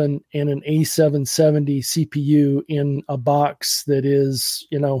i7 and an A770 CPU in a box that is,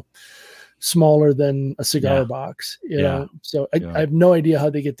 smaller than a cigar box, So I have no idea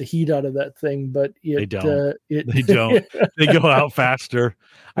how they get the heat out of that thing, but they don't. They don't. They go out faster.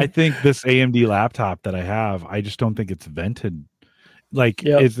 I think this AMD laptop that I have, I just don't think it's vented. Like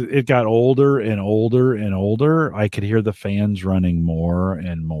it got older and older and older. I could hear the fans running more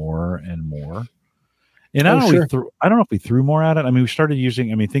and more and more. And I don't know if we threw more at it. I mean, we started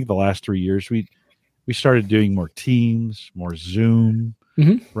using. I mean, I think the last 3 years we started doing more Teams, more Zoom.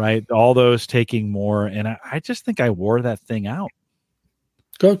 Mm-hmm. Right, all those taking more, and I just think I wore that thing out.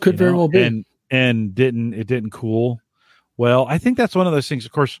 Could very well be, and didn't cool well. I think that's one of those things.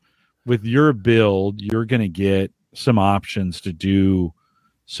 Of course, with your build, you're going to get some options to do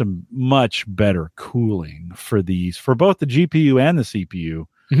some much better cooling for both the GPU and the CPU.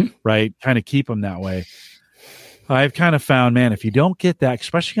 Mm-hmm. Right, kind of keep them that way. I've kind of found, man, if you don't get that,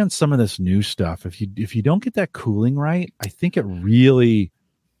 especially on some of this new stuff, if you don't get that cooling right, I think it really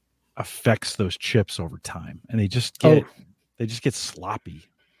affects those chips over time, and they just get sloppy.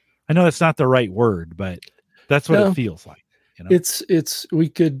 I know that's not the right word, but that's what it feels like. It's we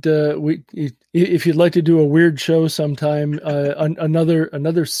could if you'd like to do a weird show sometime,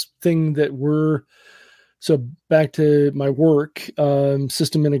 another thing that we're. So back to my work,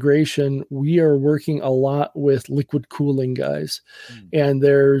 system integration, we are working a lot with liquid cooling guys. And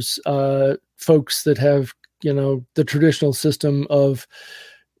there's folks that have, the traditional system of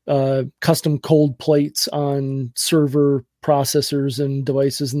custom cold plates on server processors and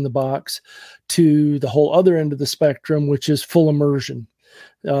devices in the box, to the whole other end of the spectrum, which is full immersion.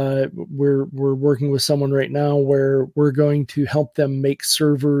 We're working with someone right now where we're going to help them make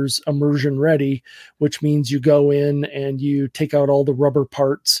servers immersion ready, which means you go in and you take out all the rubber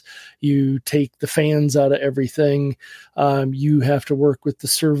parts, you take the fans out of everything. You have to work with the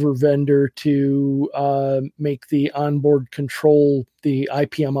server vendor to make the onboard control, the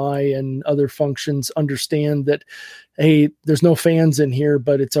IPMI and other functions understand that, hey, there's no fans in here,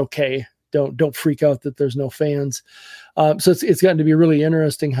 but it's okay. Don't freak out that there's no fans. So it's gotten to be really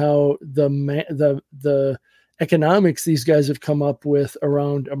interesting how the economics these guys have come up with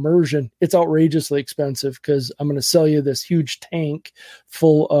around immersion. It's outrageously expensive because I'm going to sell you this huge tank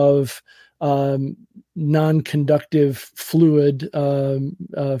full of non-conductive fluid from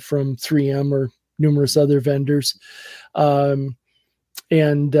 3M or numerous other vendors. And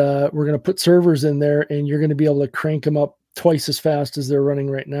we're going to put servers in there, and you're going to be able to crank them up twice as fast as they're running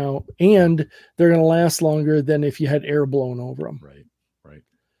right now, and they're going to last longer than if you had air blown over them. Right.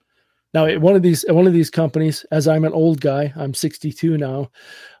 Now, at one of these companies, as I'm an old guy, I'm 62 now.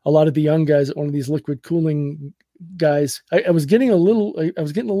 A lot of the young guys at one of these liquid cooling guys, I was getting a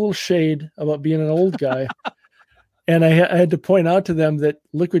little shade about being an old guy, and I had to point out to them that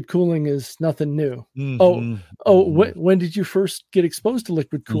liquid cooling is nothing new. Mm-hmm. When did you first get exposed to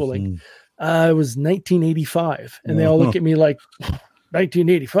liquid cooling? Mm-hmm. It was 1985, and they all look at me like,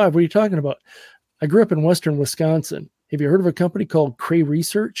 1985? What are you talking about? I grew up in Western Wisconsin. Have you heard of a company called Cray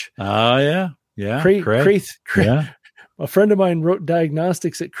Research? Yeah. Cray. Yeah. A friend of mine wrote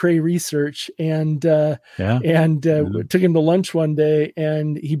diagnostics at Cray Research, and took him to lunch one day,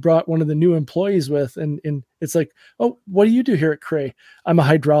 and he brought one of the new employees with, and it's like, oh, what do you do here at Cray? I'm a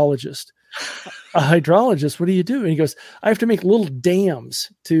hydrologist. A hydrologist, what do you do? And he goes, I have to make little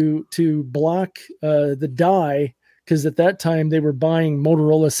dams to block the dye because at that time they were buying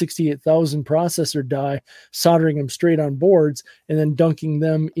Motorola 68,000 processor die, soldering them straight on boards, and then dunking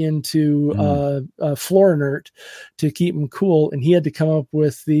them into floor inert to keep them cool. And he had to come up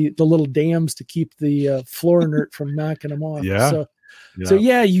with the little dams to keep the floor inert from knocking them off. Yeah. So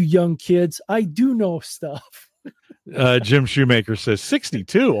yeah, you young kids, I do know stuff. Jim Shoemaker says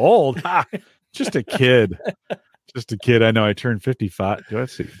 62, old. Ha, just a kid. Just a kid. I know I turned 55. Do I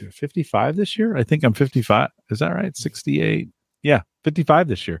see 55 this year? I think I'm 55. Is that right? 68. Yeah, 55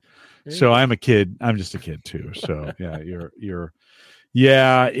 this year. So I'm a kid. I'm just a kid too. So yeah,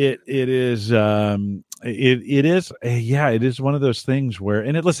 it is it is one of those things where,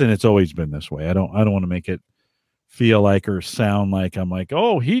 and listen, it's always been this way. I don't want to make it feel like or sound like I'm like,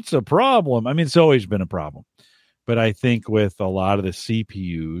 oh, heat's a problem. I mean, it's always been a problem. But I think with a lot of the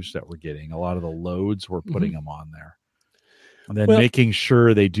CPUs that we're getting, a lot of the loads we're putting them on there, and then making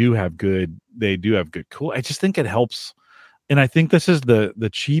sure they do have good cool. I just think it helps. And I think this is the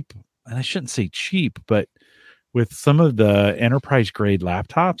cheap, and I shouldn't say cheap, but with some of the enterprise grade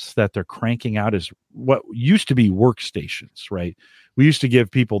laptops that they're cranking out as what used to be workstations, right? We used to give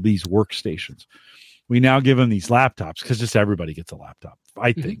people these workstations. We now give them these laptops because just everybody gets a laptop,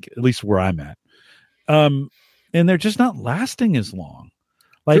 I think, at least where I'm at. And they're just not lasting as long.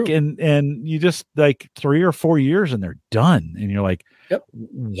 Like, and you just like 3 or 4 years and they're done. And you're like,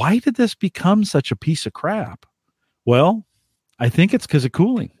 why did this become such a piece of crap? Well, I think it's because of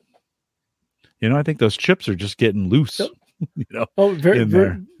cooling. I think those chips are just getting loose.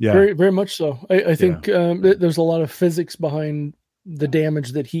 Very much so. I think there's a lot of physics behind the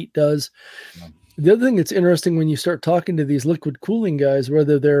damage that heat does. The other thing that's interesting when you start talking to these liquid cooling guys,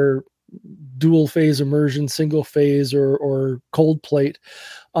 whether they're dual phase immersion, single phase, or cold plate.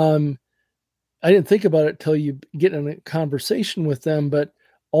 I didn't think about it till you get in a conversation with them, but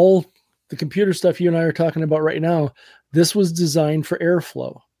all the computer stuff you and I are talking about right now, this was designed for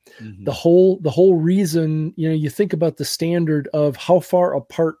airflow. The whole reason, you think about the standard of how far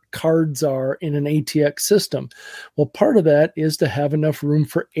apart cards are in an ATX system. Well, part of that is to have enough room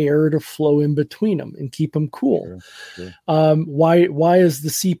for air to flow in between them and keep them cool. Sure. Why is the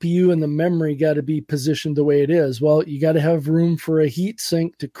CPU and the memory got to be positioned the way it is? Well, you got to have room for a heat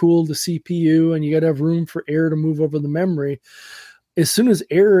sink to cool the CPU, and you got to have room for air to move over the memory. As soon as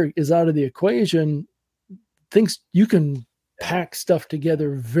air is out of the equation, you can pack stuff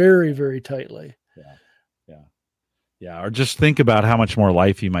together very, very tightly. Or just think about how much more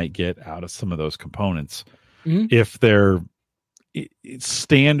life you might get out of some of those components if they're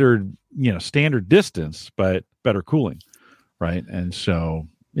standard distance, but better cooling, right? And so,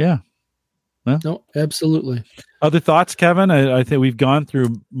 no, absolutely. Other thoughts, Kevin? I think we've gone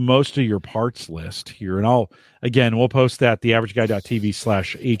through most of your parts list here, and we'll post that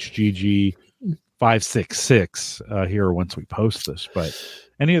theaverageguy.tv/HGG 566 here once we post this. But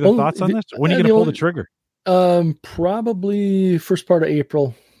any other thoughts on this? When are you going to pull the trigger? Probably first part of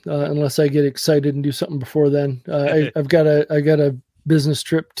April, unless I get excited and do something before then. I got a business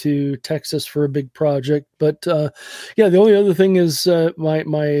trip to Texas for a big project. But the only other thing is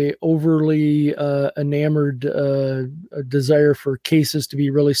my overly enamored desire for cases to be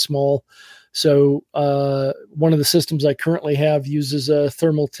really small. So one of the systems I currently have uses a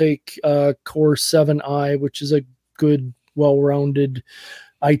Thermaltake Core 7i, which is a good, well-rounded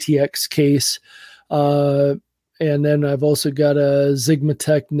ITX case. And then I've also got a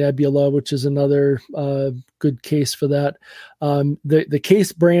Sigmatech Nebula, which is another good case for that. The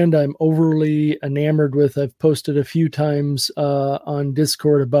case brand I'm overly enamored with, I've posted a few times on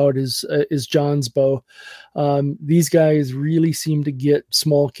Discord about, is Johnsbow. These guys really seem to get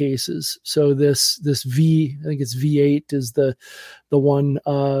small cases. So this I think it's V8 is the one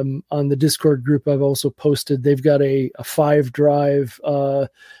on the Discord group I've also posted. They've got a 5-drive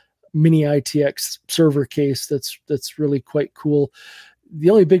mini ITX server case that's really quite cool. The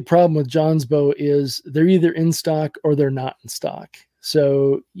only big problem with Johnsbow is they're either in stock or they're not in stock.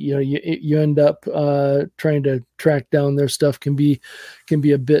 So you end up trying to track down their stuff can be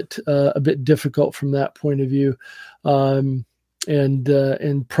a bit difficult from that point of view.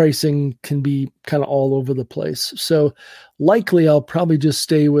 And pricing can be kind of all over the place. So likely I'll probably just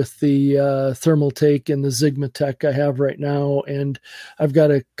stay with the Thermaltake and the Sigmatech I have right now. And I've got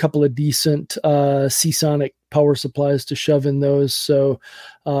a couple of decent Seasonic power supplies to shove in those. So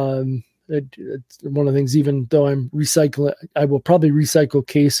it's one of the things, even though I will probably recycle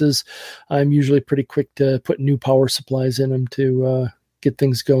cases, I'm usually pretty quick to put new power supplies in them to get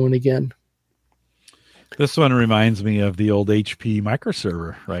things going again. This one reminds me of the old HP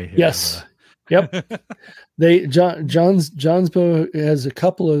microserver right here. Yes. Yep. Johnsbo has a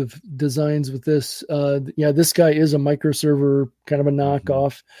couple of designs with this. This guy is a microserver, kind of a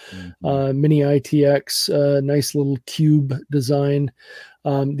knockoff. Mini ITX, nice little cube design.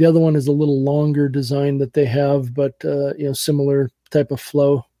 The other one is a little longer design that they have, but similar type of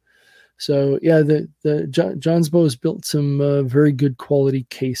flow. So the Johnsbo has built some very good quality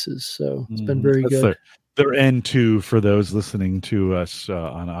cases. So it's been very good. Their N2 for those listening to us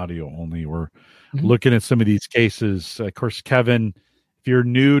on audio only. We're looking at some of these cases. Of course, Kevin, if you're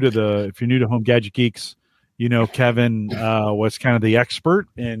new to Home Gadget Geeks, Kevin was kind of the expert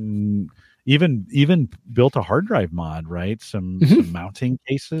and even built a hard drive mod, right? Some mounting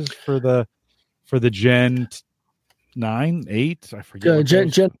cases for the Gen 9, 8. I forget.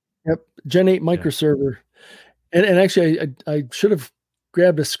 Gen 8 microserver. And actually, I should have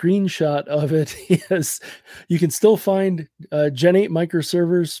grabbed a screenshot of it. Yes, you can still find Gen 8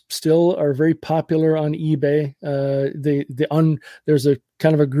 microservers still are very popular on eBay. There's a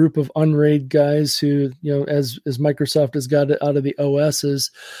kind of a group of Unraid guys who, as Microsoft has got it out of the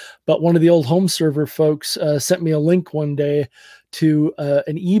OSs, but one of the old home server folks sent me a link one day to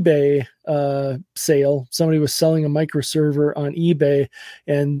an eBay sale. Somebody was selling a microserver on eBay,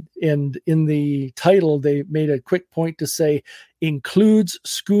 and in the title they made a quick point to say includes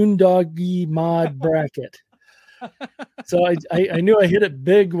Schoonover mod bracket. So I knew I hit it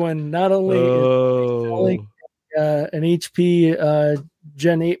big when not only selling an HP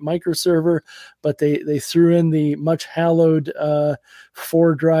Gen 8 microserver, but they threw in the much hallowed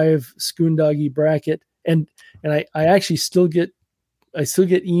 4-drive Schoonover bracket, and I actually still get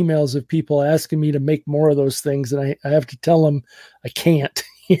emails of people asking me to make more of those things, and I have to tell them I can't.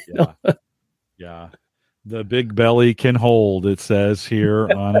 Yeah. The big belly can hold, it says here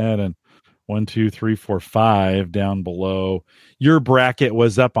on it, and 1, 2, 3, 4, 5 down below. Your bracket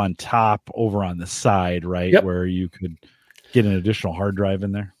was up on top over on the side, right? Yep. Where you could get an additional hard drive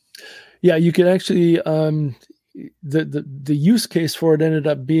in there. Yeah, you could actually the use case for it ended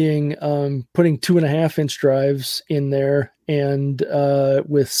up being putting 2.5-inch drives in there, and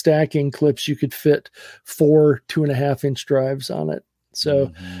with stacking clips you could fit 4 2.5-inch drives on it.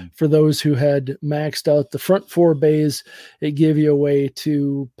 So for those who had maxed out the front 4 bays, it gave you a way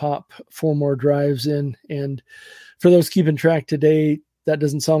to pop 4 more drives in. And for those keeping track today, that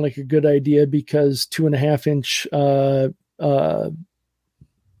doesn't sound like a good idea, because 2.5-inch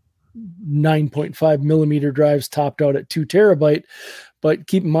 9.5 millimeter drives topped out at 2 terabyte. But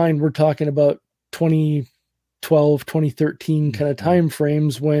keep in mind, we're talking about 2012, 2013 kind of time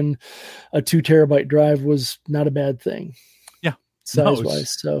frames when a 2 terabyte drive was not a bad thing.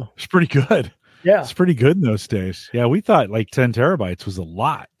 Size-wise, so it's pretty good. Yeah, it's pretty good in those days. Yeah, we thought like 10 terabytes was a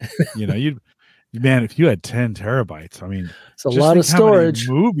lot. If you had 10 terabytes, I mean, it's a lot of storage.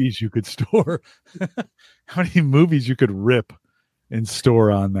 How many movies you could store? How many movies you could rip and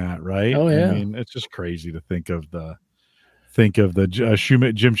store on that, right? Oh yeah. I mean, it's just crazy to think of the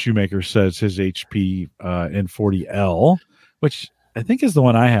Jim Shoemaker says his HP N40L, which I think is the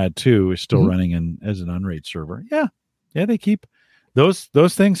one I had too, is still running as an Unraid server. Yeah, they keep. Those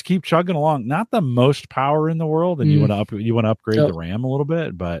things keep chugging along. Not the most power in the world, and you want to upgrade the RAM a little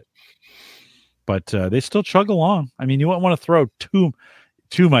bit, but they still chug along. I mean, you wouldn't want to throw too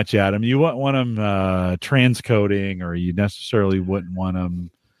much at them. You wouldn't want them transcoding, or you necessarily wouldn't want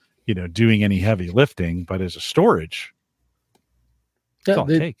them, doing any heavy lifting. But as a storage, that's all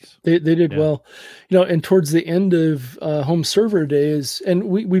it takes. They did well, and towards the end of home server days, and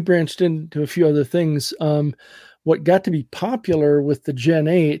we branched into a few other things. What got to be popular with the Gen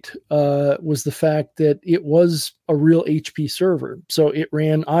 8 was the fact that it was a real HP server. So it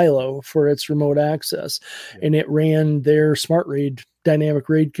ran ILO for its remote access, and it ran their Smart RAID dynamic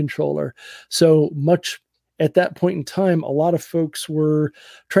RAID controller. So much at that point in time, a lot of folks were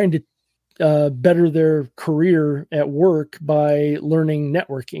trying to better their career at work by learning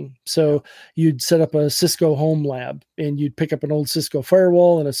networking. So you'd set up a Cisco home lab, and you'd pick up an old Cisco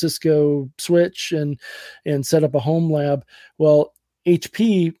firewall and a Cisco switch and set up a home lab. Well,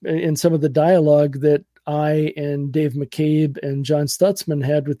 HP, in some of the dialogue that I and Dave McCabe and John Stutzman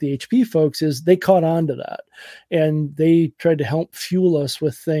had with the HP folks, is they caught on to that, and they tried to help fuel us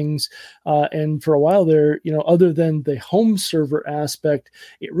with things. And for a while there, other than the home server aspect,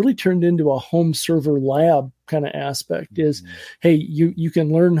 it really turned into a home server lab kind of aspect. Is, hey, you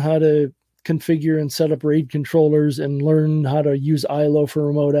can learn how to configure and set up RAID controllers and learn how to use ILO for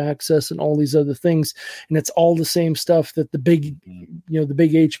remote access and all these other things. And it's all the same stuff that the big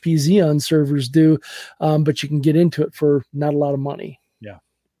HP Xeon servers do, but you can get into it for not a lot of money. Yeah.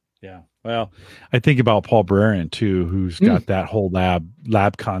 Well, I think about Paul Brarian too, who's got that whole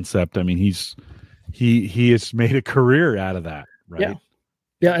lab concept. I mean, he has made a career out of that, right?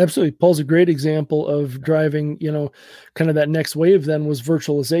 Yeah, absolutely. Paul's a great example of driving, kind of that next wave then was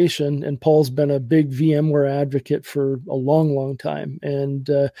virtualization. And Paul's been a big VMware advocate for a long, long time. And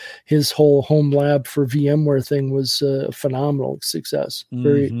his whole home lab for VMware thing was a phenomenal success.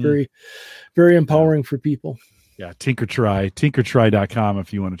 Very, very, very empowering for people. Yeah, tinkertry.com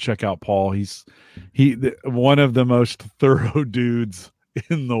if you want to check out Paul. He's one of the most thorough dudes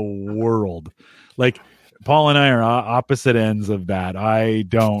in the world. Like, Paul and I are opposite ends of that. I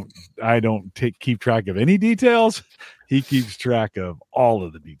don't keep track of any details. He keeps track of all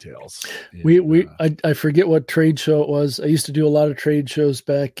of the details. I forget what trade show it was. I used to do a lot of trade shows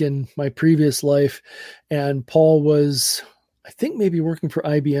back in my previous life, and Paul was, I think, maybe working for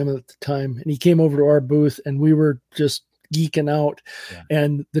IBM at the time, and he came over to our booth, and we were just geeking out. Yeah.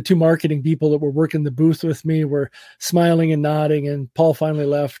 And the two marketing people that were working the booth with me were smiling and nodding, and Paul finally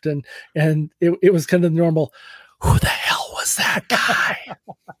left, and it was kind of normal. Who the hell was that guy?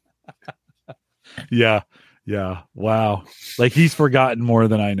 Yeah. Wow. Like, he's forgotten more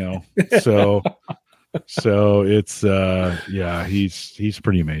than I know. So it's he's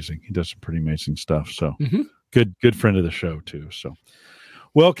pretty amazing. He does some pretty amazing stuff. So good friend of the show too. So,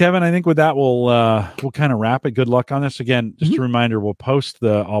 well, Kevin, I think with that we'll kind of wrap it. Good luck on this. Again, just a reminder, I'll post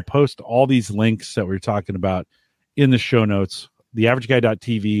all these links that we were talking about in the show notes.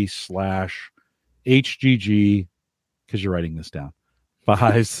 theaverageguy.tv/HGG, because you're writing this down.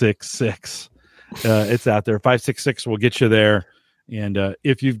 566. It's out there. 566 will get you there. And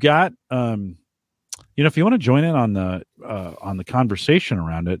if you've got if you want to join in on the conversation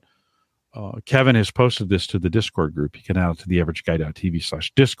around it, Kevin has posted this to the Discord group. You can add it to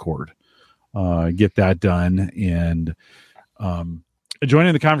theaverageguy.tv/Discord. Get that done and join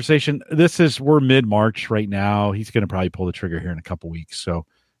in the conversation. We're mid-March right now. He's going to probably pull the trigger here in a couple weeks. So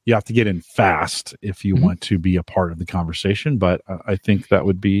you have to get in fast if you want to be a part of the conversation. But I think that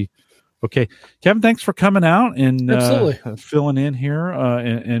would be okay. Kevin, thanks for coming out and filling in here.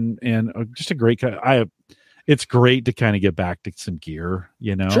 And just a great it's great to kind of get back to some gear,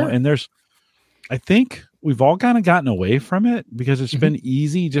 Sure. And I think we've all kind of gotten away from it because it's been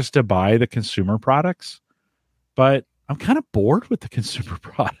easy just to buy the consumer products, but I'm kind of bored with the consumer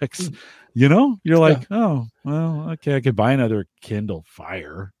products. You're like, oh, well, okay, I could buy another Kindle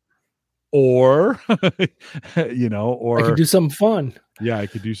Fire or, or I could do something fun. Yeah, I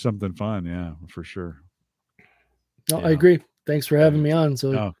could do something fun. Yeah, for sure. No, I agree. Thanks for having me on.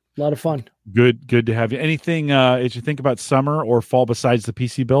 So a lot of fun. Good to have you. Anything as you think about summer or fall besides the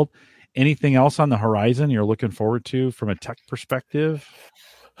PC build? Anything else on the horizon you're looking forward to from a tech perspective?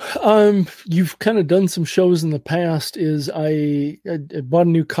 You've kind of done some shows in the past. I bought a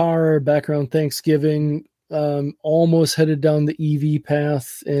new car back around Thanksgiving. Almost headed down the EV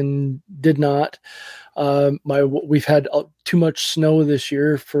path and did not. We've had too much snow this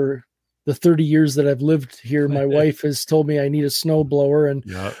year for the 30 years that I've lived here. My wife has told me I need a snow blower, and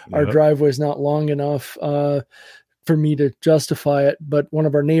our driveway is not long enough for me to justify it. But one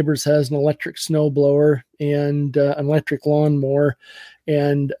of our neighbors has an electric snow blower and an electric lawnmower.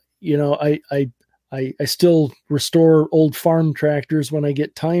 And, I still restore old farm tractors when I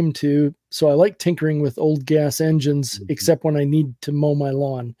get time to. So I like tinkering with old gas engines, except when I need to mow my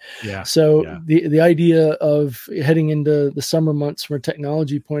lawn. Yeah. So the idea of heading into the summer months from a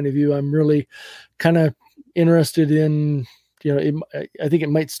technology point of view, I'm really kind of interested in, I think it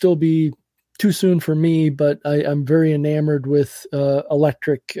might still be too soon for me, but I'm very enamored with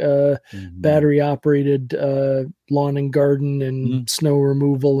electric battery operated lawn and garden and snow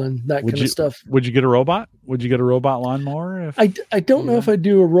removal and that kind of stuff. Would you get a robot? Would you get a robot lawnmower? I don't know if I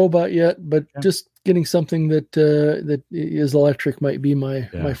do a robot yet, but just getting something that is electric might be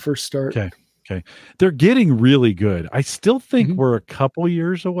my first start. Okay. They're getting really good. I still think we're a couple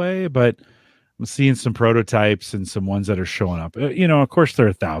years away, but I'm seeing some prototypes and some ones that are showing up. Of course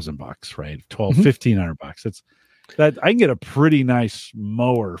they're $1,000, right? $1,500. It's that I can get a pretty nice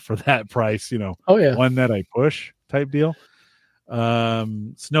mower for that price, one that I push type deal.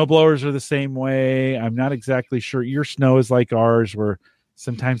 Snow blowers are the same way. I'm not exactly sure. Your snow is like ours, where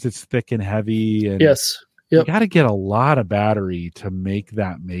sometimes it's thick and heavy. And yes. You got to get a lot of battery to make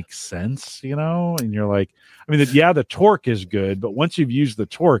that make sense, and you're like, the torque is good, but once you've used the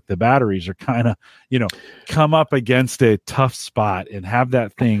torque, the batteries are kind of, come up against a tough spot and have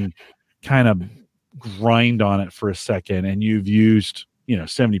that thing kind of grind on it for a second. And you've used,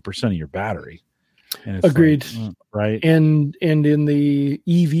 70% of your battery. And agreed. Like, right. And in the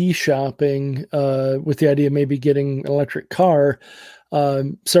EV shopping, with the idea of maybe getting an electric car,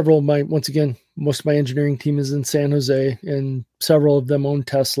 Several of my, once again, most of my engineering team is in San Jose, and several of them own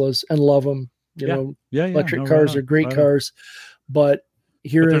Teslas and love them. Electric cars are great cars, but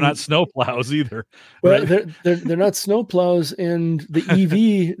they're not snow plows either. Well, right? they're not snow plows. And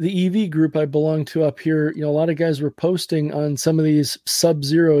the EV group I belong to up here, a lot of guys were posting on some of these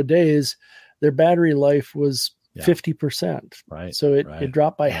sub-zero days, their battery life was 50%. Right. So it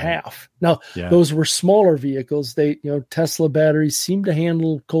dropped by half. Now, those were smaller vehicles. They, Tesla batteries seem to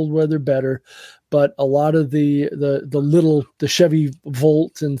handle cold weather better, but a lot of the Chevy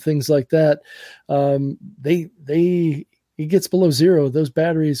Volt and things like that, it gets below zero, those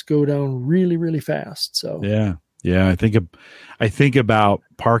batteries go down really, really fast. So I think about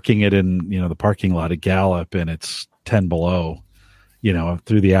parking it in the parking lot at Gallup, and it's 10 below,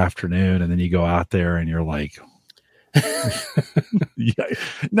 through the afternoon, and then you go out there and you're like,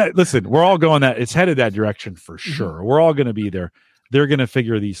 No, listen, we're all going that. It's headed that direction for sure. Mm-hmm. We're all going to be there. They're going to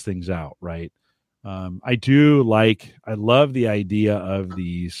figure these things out, right? I love the idea of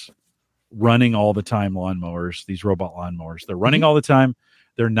these running all the time lawnmowers, these robot lawnmowers. They're running all the time.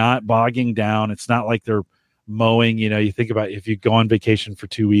 They're not bogging down. It's not like they're mowing. You think about if you go on vacation for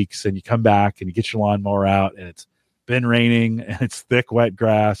 2 weeks and you come back and you get your lawnmower out and it's been raining and it's thick, wet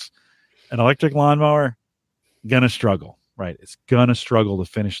grass. An electric lawnmower, going to struggle, right? It's going to struggle to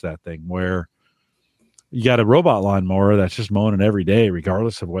finish that thing, where you got a robot lawnmower that's just mowing it every day,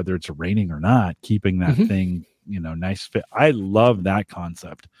 regardless of whether it's raining or not, keeping that thing, nice fit. I love that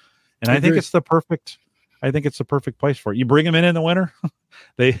concept. And I think it's the perfect place for it. You bring them in the winter,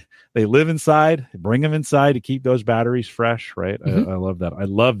 they live inside, bring them inside to keep those batteries fresh, right? Mm-hmm. I love that. I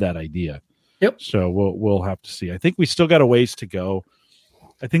love that idea. Yep. So we'll have to see. I think we still got a ways to go.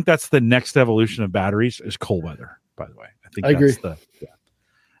 I think that's the next evolution of batteries is cold weather, by the way. I agree.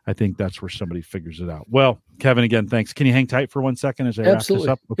 I think that's where somebody figures it out. Well, Kevin, again, thanks. Can you hang tight for 1 second as I wrap this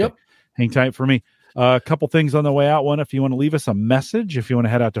up? Okay. Yep. Hang tight for me. A couple things on the way out. One, if you want to leave us a message, if you want to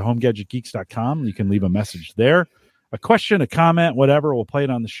head out to homegadgetgeeks.com, you can leave a message there. A question, a comment, whatever. We'll play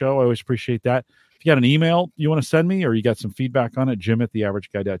it on the show. I always appreciate that. If you got an email you want to send me or you got some feedback on it,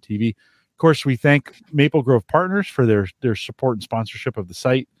 jim@theaverageguy.tv. Of course, we thank Maple Grove Partners for their support and sponsorship of the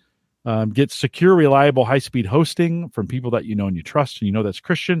site. Get secure, reliable, high-speed hosting from people that you know and you trust, and that's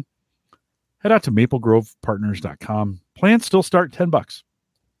Christian. Head out to maplegrovepartners.com. Plans still start $10.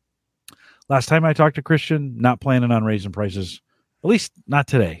 Last time I talked to Christian, not planning on raising prices, at least not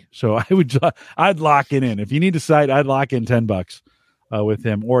today. So I'd lock it in. If you need a site, I'd lock in $10 with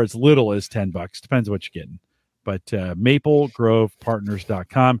him, or as little as $10. Depends what you're getting. But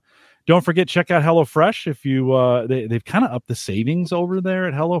maplegrovepartners.com. Don't forget, check out HelloFresh. If you they've kind of upped the savings over there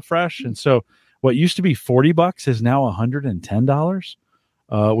at HelloFresh, and so what used to be $40 is now $110,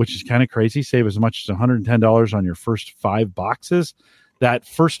 which is kind of crazy. Save as much as $110 on your first 5 boxes. That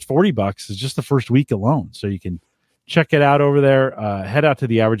first $40 is just the first week alone, so you can check it out over there. Head out to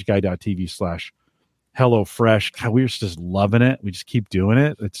theaverageguy.tv/HelloFresh. God, we're just loving it. We just keep doing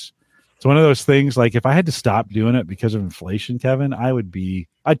it. It's one of those things, like if I had to stop doing it because of inflation, Kevin, I'd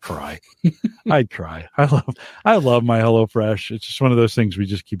cry. I'd cry. I love my HelloFresh. It's just one of those things we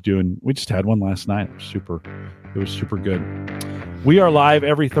just keep doing. We just had one last night. It was super good. We are live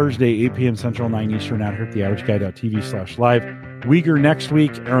every Thursday, 8 p.m. Central, 9 Eastern, out here at theaverageguy.tv/live. Uyghur next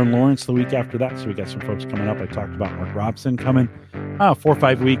week, Aaron Lawrence the week after that. So we got some folks coming up. I talked about Mark Robson coming 4 or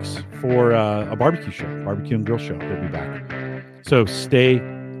 5 weeks for a barbecue and grill show. He'll be back. So stay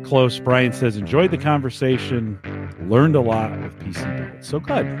close. Brian says, enjoyed the conversation, learned a lot with PC builds. So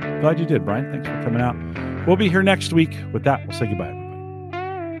glad you did, Brian. Thanks for coming out. We'll be here next week. With that, we'll say goodbye.